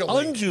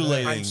 undulating.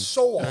 Undulating. I'm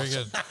so awesome. Very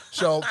good.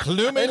 So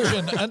Plumage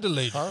and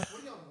undulating.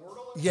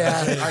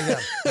 yeah,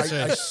 I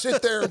am. I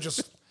sit there and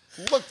just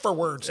look for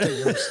words to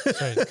use.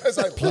 Right. 'Cause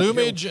I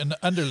Plumage and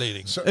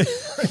undulating. Something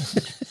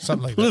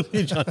like that.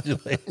 Plumage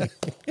undulating.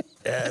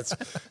 Yeah,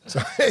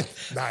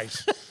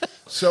 nice.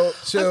 So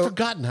I've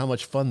forgotten how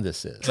much fun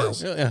this is. True.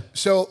 Yeah.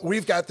 So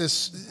we've got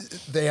this.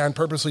 They on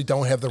purposely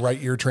don't have the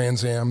right ear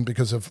Trans Am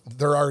because of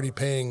they're already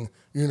paying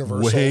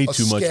Universal Way a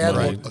too much scad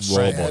money. load- a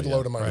scad Right.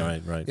 load of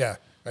money. Right. Yeah,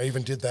 I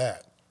even did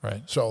that.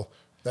 Right. So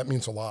that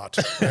means a lot.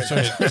 That's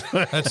right.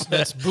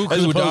 That's buku As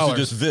opposed dollars. to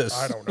just this.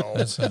 I don't know.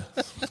 That's,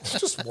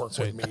 Just work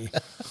with me.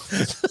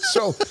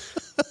 So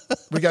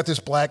we got this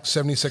black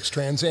 76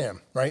 Trans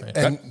Am, right?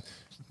 And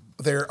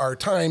there are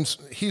times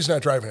he's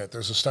not driving it.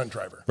 There's a stunt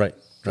driver. Right.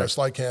 Dressed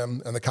like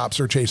him, and the cops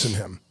are chasing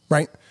him,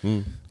 right?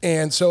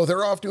 And so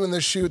they're off doing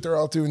this shoot. They're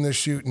out doing this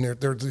shoot, and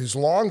they're these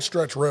long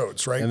stretch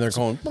roads, right? And they're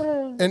going,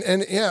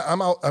 And yeah,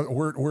 I'm out.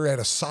 We're at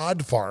a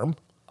sod farm.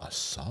 a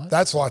sod?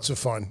 That's lots of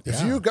fun.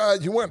 If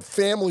you want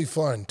family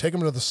fun, take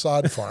them to the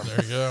sod farm.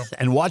 there you go.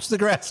 And watch the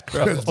grass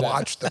grow.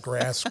 Watch the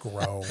grass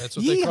grow. That's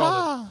what they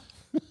call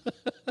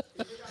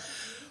it.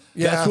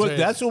 Yeah,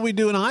 That's what we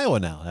do in Iowa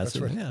now. That's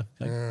right.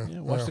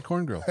 Watch the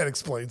corn grow. that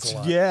explains a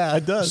lot. Yeah,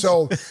 it does.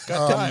 So,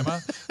 Got time, huh?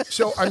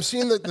 so I'm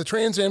seeing the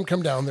Trans Am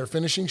come down. They're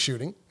finishing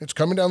shooting. It's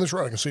coming down this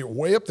road. I can see it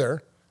way up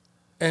there,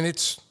 and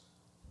it's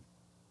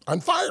on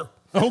fire.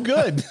 Oh,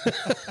 good.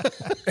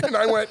 And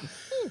I went,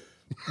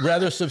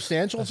 Rather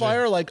substantial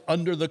fire, like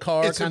under the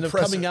car, it's kind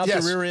impressive. of coming out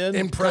Yes, the rear end.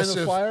 Impressive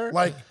kind of fire.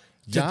 Like,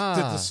 did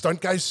the stunt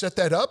guys set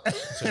that up?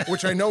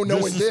 Which I know no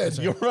one did.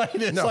 You're right.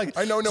 It's No, like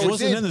I know no it one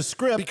wasn't did in the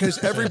script because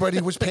everybody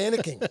was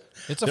panicking.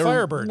 It's a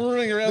Firebird.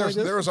 running around like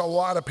this. There was a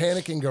lot of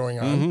panicking going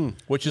on.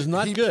 Which is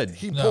not good.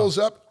 He pulls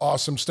up,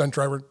 awesome stunt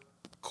driver,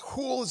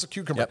 cool as a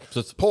cucumber. Yep, so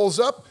it's- pulls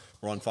up,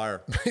 We're on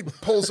fire. he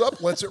pulls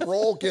up, lets it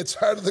roll,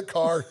 gets out of the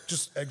car,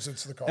 just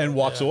exits the car And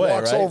walks away,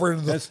 walks right? over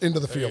into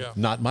the field.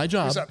 Not my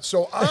job.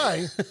 So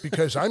I,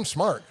 because I'm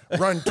smart,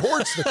 run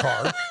towards the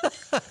car.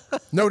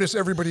 Notice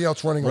everybody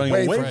else running Running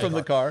away away from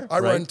the car, I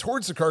right. run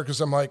towards the car because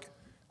I'm like,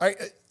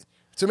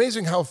 It's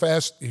amazing how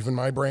fast even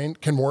my brain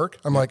can work.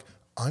 I'm like,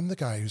 I'm the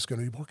guy who's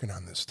going to be working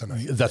on this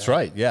tonight. That's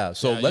right. Yeah.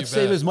 So let's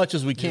save as much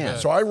as we can.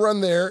 So I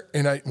run there,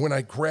 and when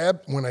I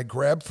grab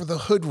for the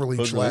hood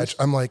release latch,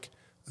 I'm like,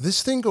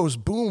 this thing goes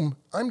boom.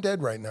 I'm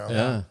dead right now.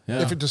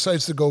 Yeah. If it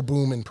decides to go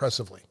boom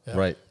impressively. Yeah.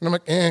 Right. And I'm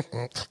like,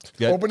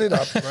 open it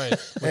up. Right.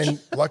 And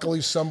luckily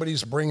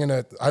somebody's bringing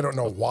I don't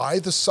know why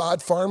the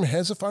sod farm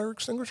has a fire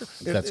extinguisher.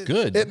 That's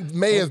good. It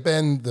may have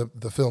been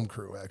the film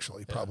crew,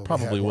 actually.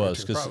 Probably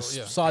was, because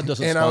sod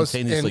doesn't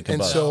spontaneously combust.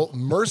 And so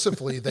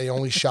mercifully, they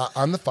only shot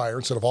on the fire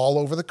instead of all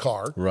over the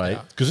car. Right.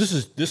 Because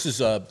this is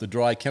the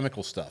dry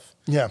chemical stuff.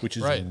 Yeah. Which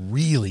is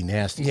really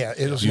nasty. Yeah,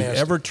 it is if you've nasty.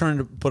 ever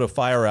put a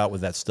fire out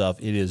with that stuff,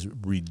 it is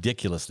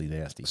ridiculously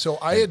nasty. So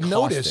I had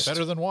noticed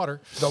better than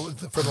water.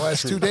 For the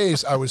last 2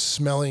 days, I was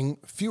smelling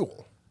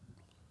fuel.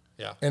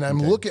 Yeah. And I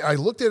looked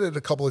at it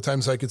a couple of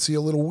times. I could see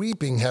a little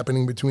weeping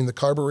happening between the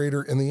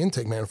carburetor and the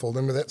intake manifold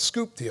under that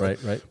scoop deal.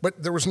 Right.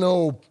 But there was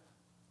no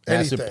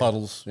Acid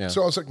puddles. Yeah.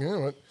 So I was like, you know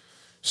what?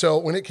 So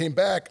when it came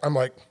back, I'm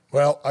like,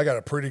 well, I got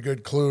a pretty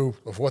good clue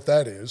of what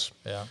that is.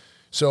 Yeah.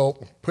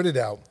 So put it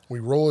out. We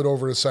roll it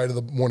over to the side of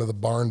one of the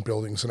barn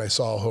buildings, and I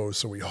saw a hose.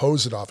 So we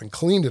hosed it off and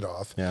cleaned it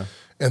off. Yeah.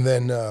 And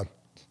then,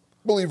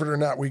 believe it or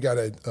not, we got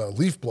a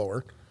leaf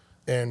blower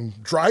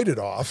and dried it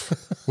off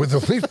with the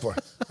leaf blower.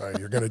 All right,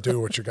 you're going to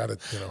do what you got to,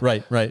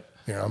 Right.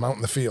 You know, I'm out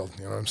in the field.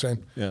 You know what I'm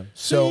saying? Yeah.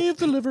 So, Save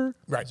the liver.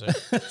 Right.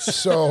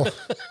 So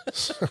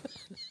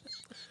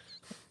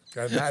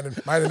got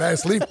a mighty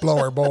nice leaf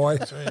blower, boy.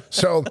 Right.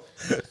 So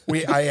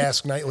I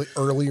asked nightly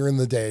earlier in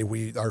the day.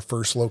 Our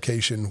first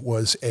location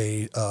was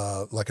a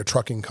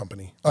trucking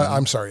company.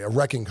 I'm sorry, a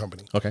wrecking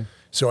company. Okay.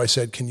 So I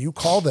said, can you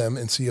call them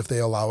and see if they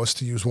allow us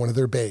to use one of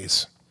their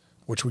bays,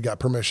 which we got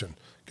permission.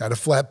 Got a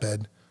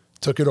flatbed,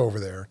 took it over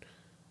there.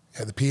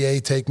 Had the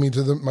PA take me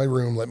to my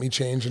room, let me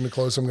change into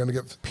clothes. I'm going to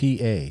get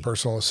PA,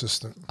 personal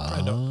assistant.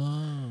 I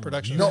know.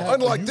 Production. No,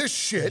 unlike this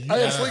shit,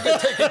 I actually get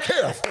taken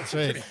care of. That's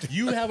right.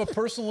 You have a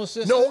personal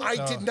assistant? No, I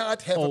did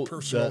not have a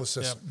personal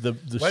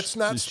assistant. Let's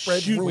not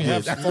spread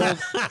rumors.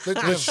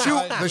 The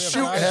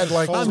chute had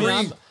like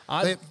three.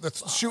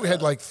 The chute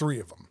had like three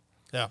of them.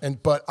 Yeah.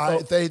 But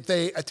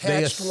they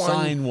attached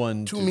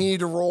one to me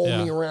to roll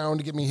me around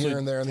to get me here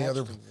and there, and the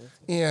other.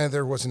 Yeah,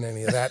 there wasn't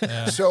any of that.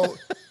 Yeah. So.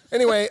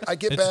 Anyway, I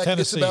get back.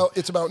 Tennessee.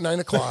 It's about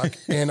 9:00,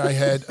 and I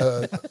had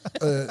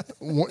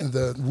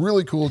the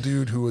really cool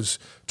dude who was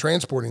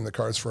transporting the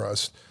cars for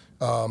us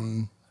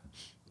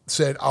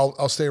said,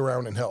 "I'll stay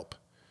around and help."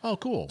 Oh,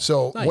 cool.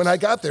 So when I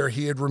got there,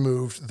 he had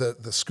removed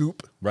the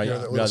scoop, right?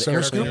 The little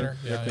center scoop.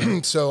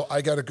 Yeah. So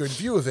I got a good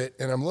view of it,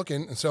 and I'm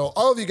looking. And so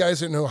all of you guys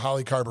that know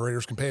Holley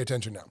carburetors can pay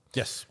attention now.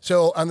 Yes.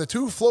 So on the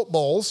two float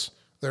bowls,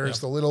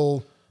 there's the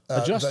little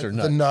adjuster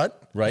the nut.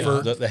 Right,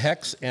 the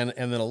hex and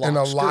then a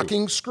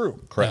locking screw.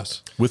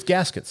 Correct. Yes. With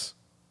gaskets.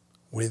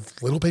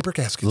 With little paper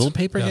gaskets. Little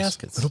paper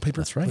gaskets. Little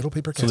paper. That's right. Little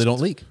paper gaskets. So they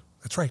don't leak.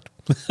 That's right.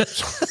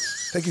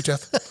 Thank you,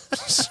 Jeff.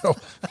 So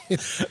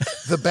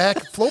the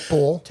back float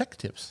bowl tech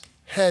tips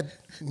had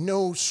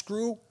no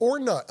screw or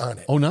nut on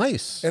it. Oh,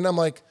 nice. And I'm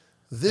like,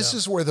 this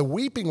is where the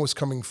weeping was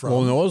coming from.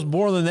 Well, no, it was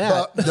more than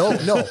that.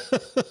 No.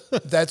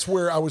 That's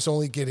where I was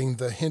only getting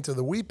the hint of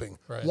the weeping.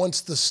 Right.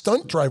 Once the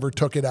stunt driver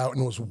took it out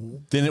and was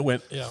then it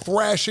went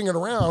thrashing it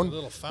around,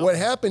 what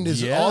happened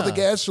is all the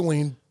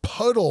gasoline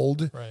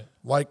puddled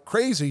like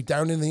crazy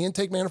down in the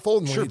intake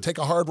manifold. And when you take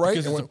a hard right,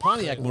 it went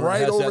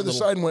right over the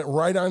side and went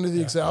right onto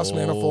the exhaust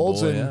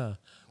manifolds.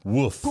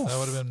 Woof. Poof. That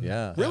would have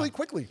been really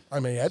quickly. I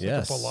may add.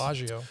 the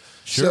Bellagio.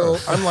 Sure.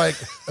 So I'm like,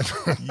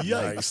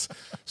 nice.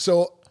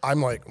 So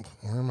I'm like,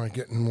 where am I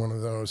getting one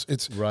of those?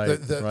 It's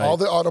all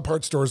the auto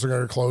parts stores are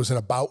going to close in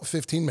about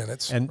 15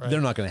 minutes, and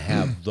they're not going to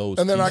have those.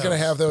 And they're not going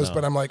to have those. No.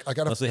 But I'm like, I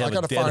got to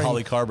find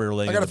Holley carburetor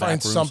laying. I got to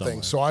find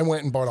something. So I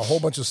went and bought a whole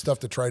bunch of stuff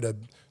to try to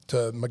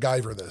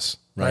MacGyver this.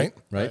 Right.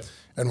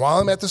 And while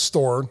I'm at the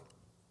store,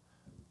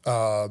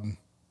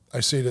 I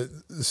say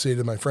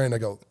to my friend, I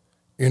go,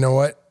 you know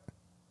what?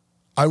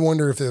 I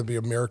wonder if there'll be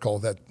a miracle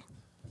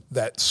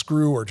that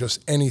screw or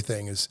just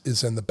anything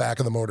is in the back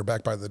of the motor,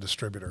 back by the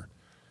distributor.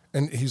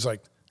 And he's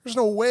like, there's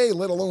no way,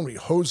 let alone we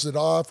hosed it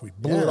off, we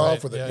blew it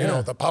off with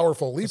the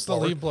powerful leaf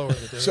blower. The leaf blower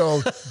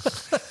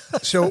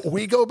that so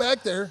we go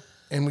back there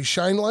and we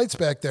shine lights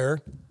back there,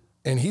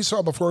 and he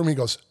saw before me, he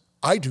goes,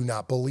 I do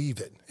not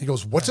believe it. He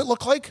goes, what's it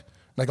look like?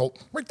 And I go,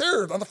 right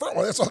there on the front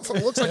one. That's what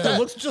it looks like. That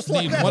looks just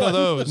like that. One of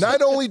those.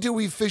 Not only do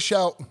we fish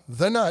out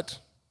the nut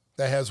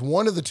that has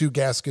one of the two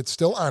gaskets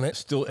still on it,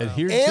 still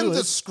adhered to it, and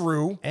the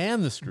screw,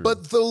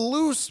 but the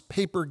loose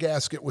paper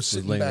gasket was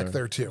sitting back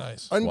there too.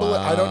 Nice. Wow.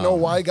 I don't know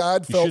why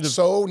God felt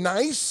so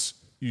nice.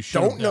 You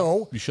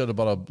know. You should have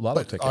bought a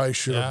lotto ticket. I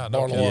should have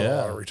bought a lot of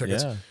lottery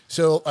tickets. Yeah.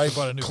 So I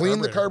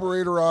cleaned the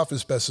carburetor off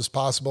as best as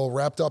possible,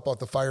 wrapped up all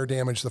the fire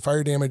damage. The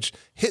fire damage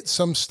hit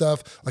some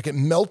stuff, like it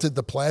melted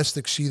the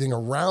plastic sheathing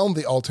around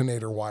the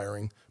alternator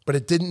wiring, but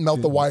it didn't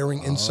melt the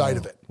wiring inside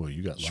of it. Well,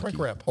 you got lucky. Shrink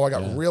wrap. Oh, I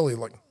got really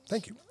like.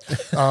 Thank you.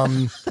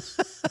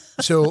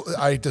 So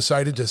I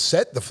decided to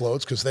set the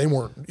floats because they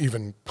weren't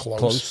even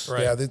close.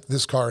 Right. Yeah,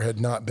 this car had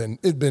not been.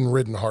 It'd been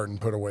ridden hard and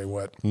put away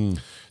wet.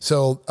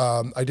 So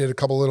I did a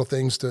couple little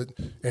things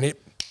and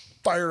it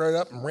fired right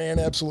up and ran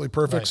absolutely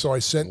perfect. Nice. So I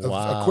sent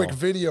a quick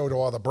video to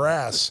all the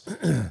brass,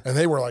 and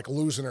they were like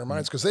losing their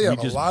minds because they have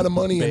a lot of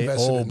money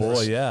invested in this. Oh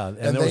boy, yeah,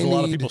 and there was a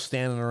lot of people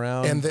standing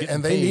around, and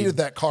they needed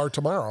that car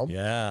tomorrow.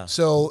 Yeah.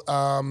 So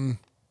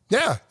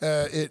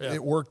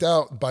it worked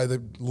out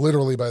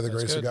literally by the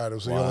grace of God. It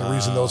was the only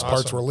reason those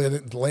parts were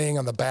laying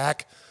on the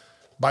back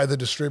by the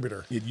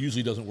distributor. It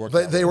usually doesn't work.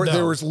 They were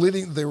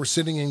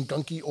sitting in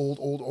gunky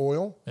old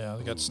oil. Yeah,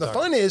 they got stuck. The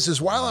fun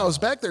is while I was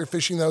back there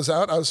fishing those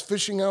out, I was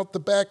fishing out the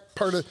back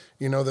part of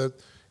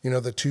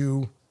the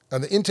two.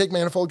 The intake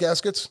manifold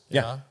gaskets.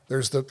 Yeah.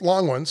 There's the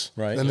long ones.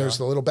 Right. Then there's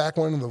the little back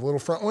one and the little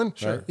front one.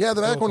 Sure. Yeah,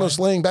 the back one was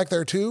laying back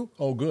there too.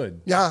 Oh,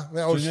 good. Yeah.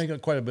 So you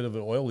got quite a bit of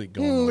an oil leak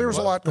going on. There was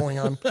a lot going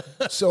on.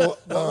 So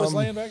What was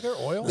laying back there?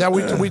 Oil? yeah,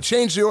 we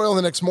changed the oil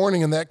the next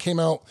morning, and that came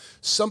out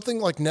something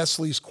like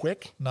Nestle's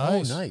Quick.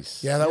 Nice. Oh,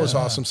 nice. Yeah, that was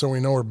awesome. So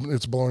we know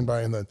it's blowing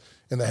by in the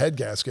head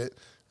gasket.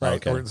 Right,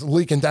 Okay. or it's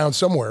leaking down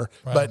somewhere.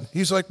 Right. But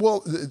he's like,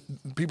 well,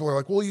 people are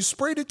like, well, you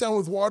sprayed it down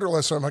with water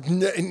last time. I'm like,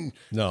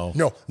 no,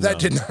 that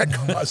did not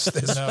cause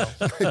this.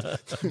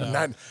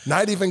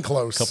 Not even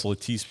close. A couple of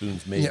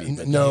teaspoons, maybe.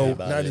 Yeah, no,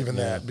 not even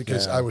that,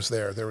 because I was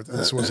there.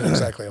 This wasn't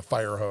exactly a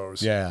fire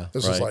hose. Yeah,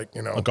 this was like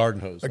a garden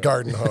hose. A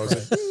garden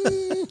hose.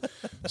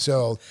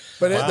 So,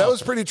 but that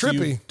was pretty trippy.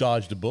 So you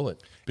dodged a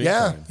bullet. Big Yeah,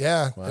 time.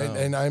 yeah, Wow.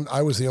 and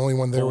I was the only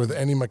one there with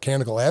any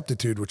mechanical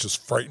aptitude, which is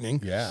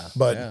frightening. Yeah,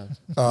 but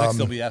next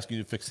they'll be asking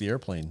you to fix the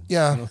airplane.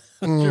 Yeah,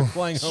 You're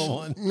flying home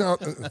on. no,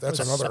 that's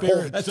another.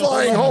 Spirit.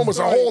 Flying home was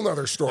a whole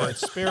nother story.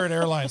 Spirit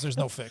Airlines, there's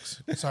no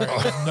fix. Sorry,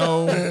 there's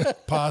no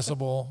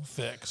possible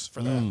fix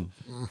for that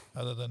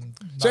other than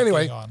So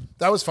anyway, not being on.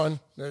 that was fun.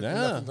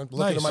 Yeah. Looking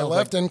Nice. to my Sounds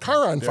left and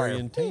car on Very fire.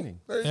 entertaining.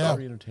 Yeah.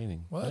 Very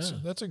entertaining. Well,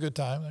 that's a good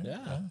time.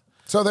 Yeah.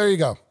 So there you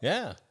go.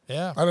 Yeah.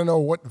 Yeah. I don't know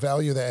what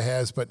value that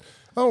has, but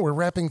we're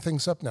wrapping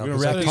things up now. We're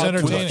 'cause going It's to wrap up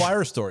with a entertaining.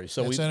 fire story.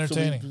 So It's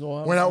entertaining.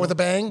 Went out with a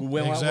bang. We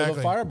went out with Exactly.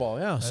 a fireball.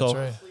 Yeah. So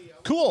right.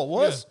 cool.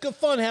 Well, it's good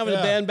fun having a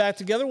Yeah. band back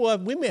together. Well,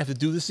 we may have to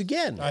do this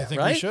again. I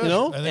think we right? should. You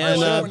know? I think and,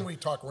 we should. when we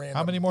talk random.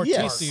 How many more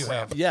yes. teeth do you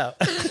have? Yeah.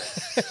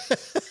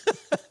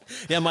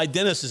 Yeah, my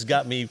dentist has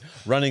got me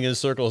running in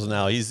circles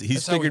now. He's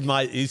figured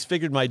my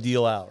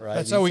deal out, right?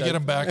 That's how we get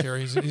him back here.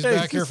 He's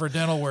back here for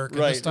dental work. And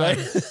Right,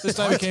 this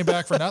time he came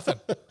back for nothing.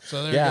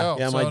 So there you go.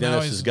 Yeah, So my now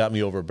dentist he's- has got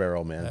me over a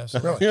barrel, man. Yes.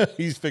 Really?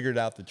 He's figured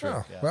out the trick.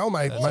 Oh, Yeah. well,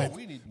 my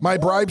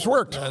bribes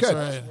worked. That's Good.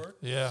 right.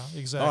 Yeah,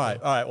 exactly. All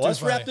right. Well, Too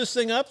let's wrap funny. this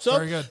thing up. So,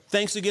 Very good.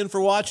 Thanks again for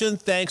watching.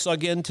 Thanks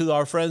again to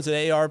our friends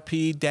at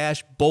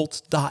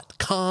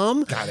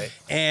arp-bolts.com. Got it.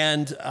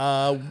 And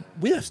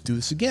we have to do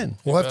this again.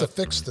 We'll have to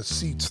fix the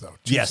seats though.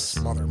 Yes.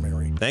 Jesus, Mother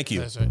Mary. Thank you.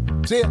 That's right.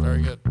 See ya.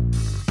 Very good.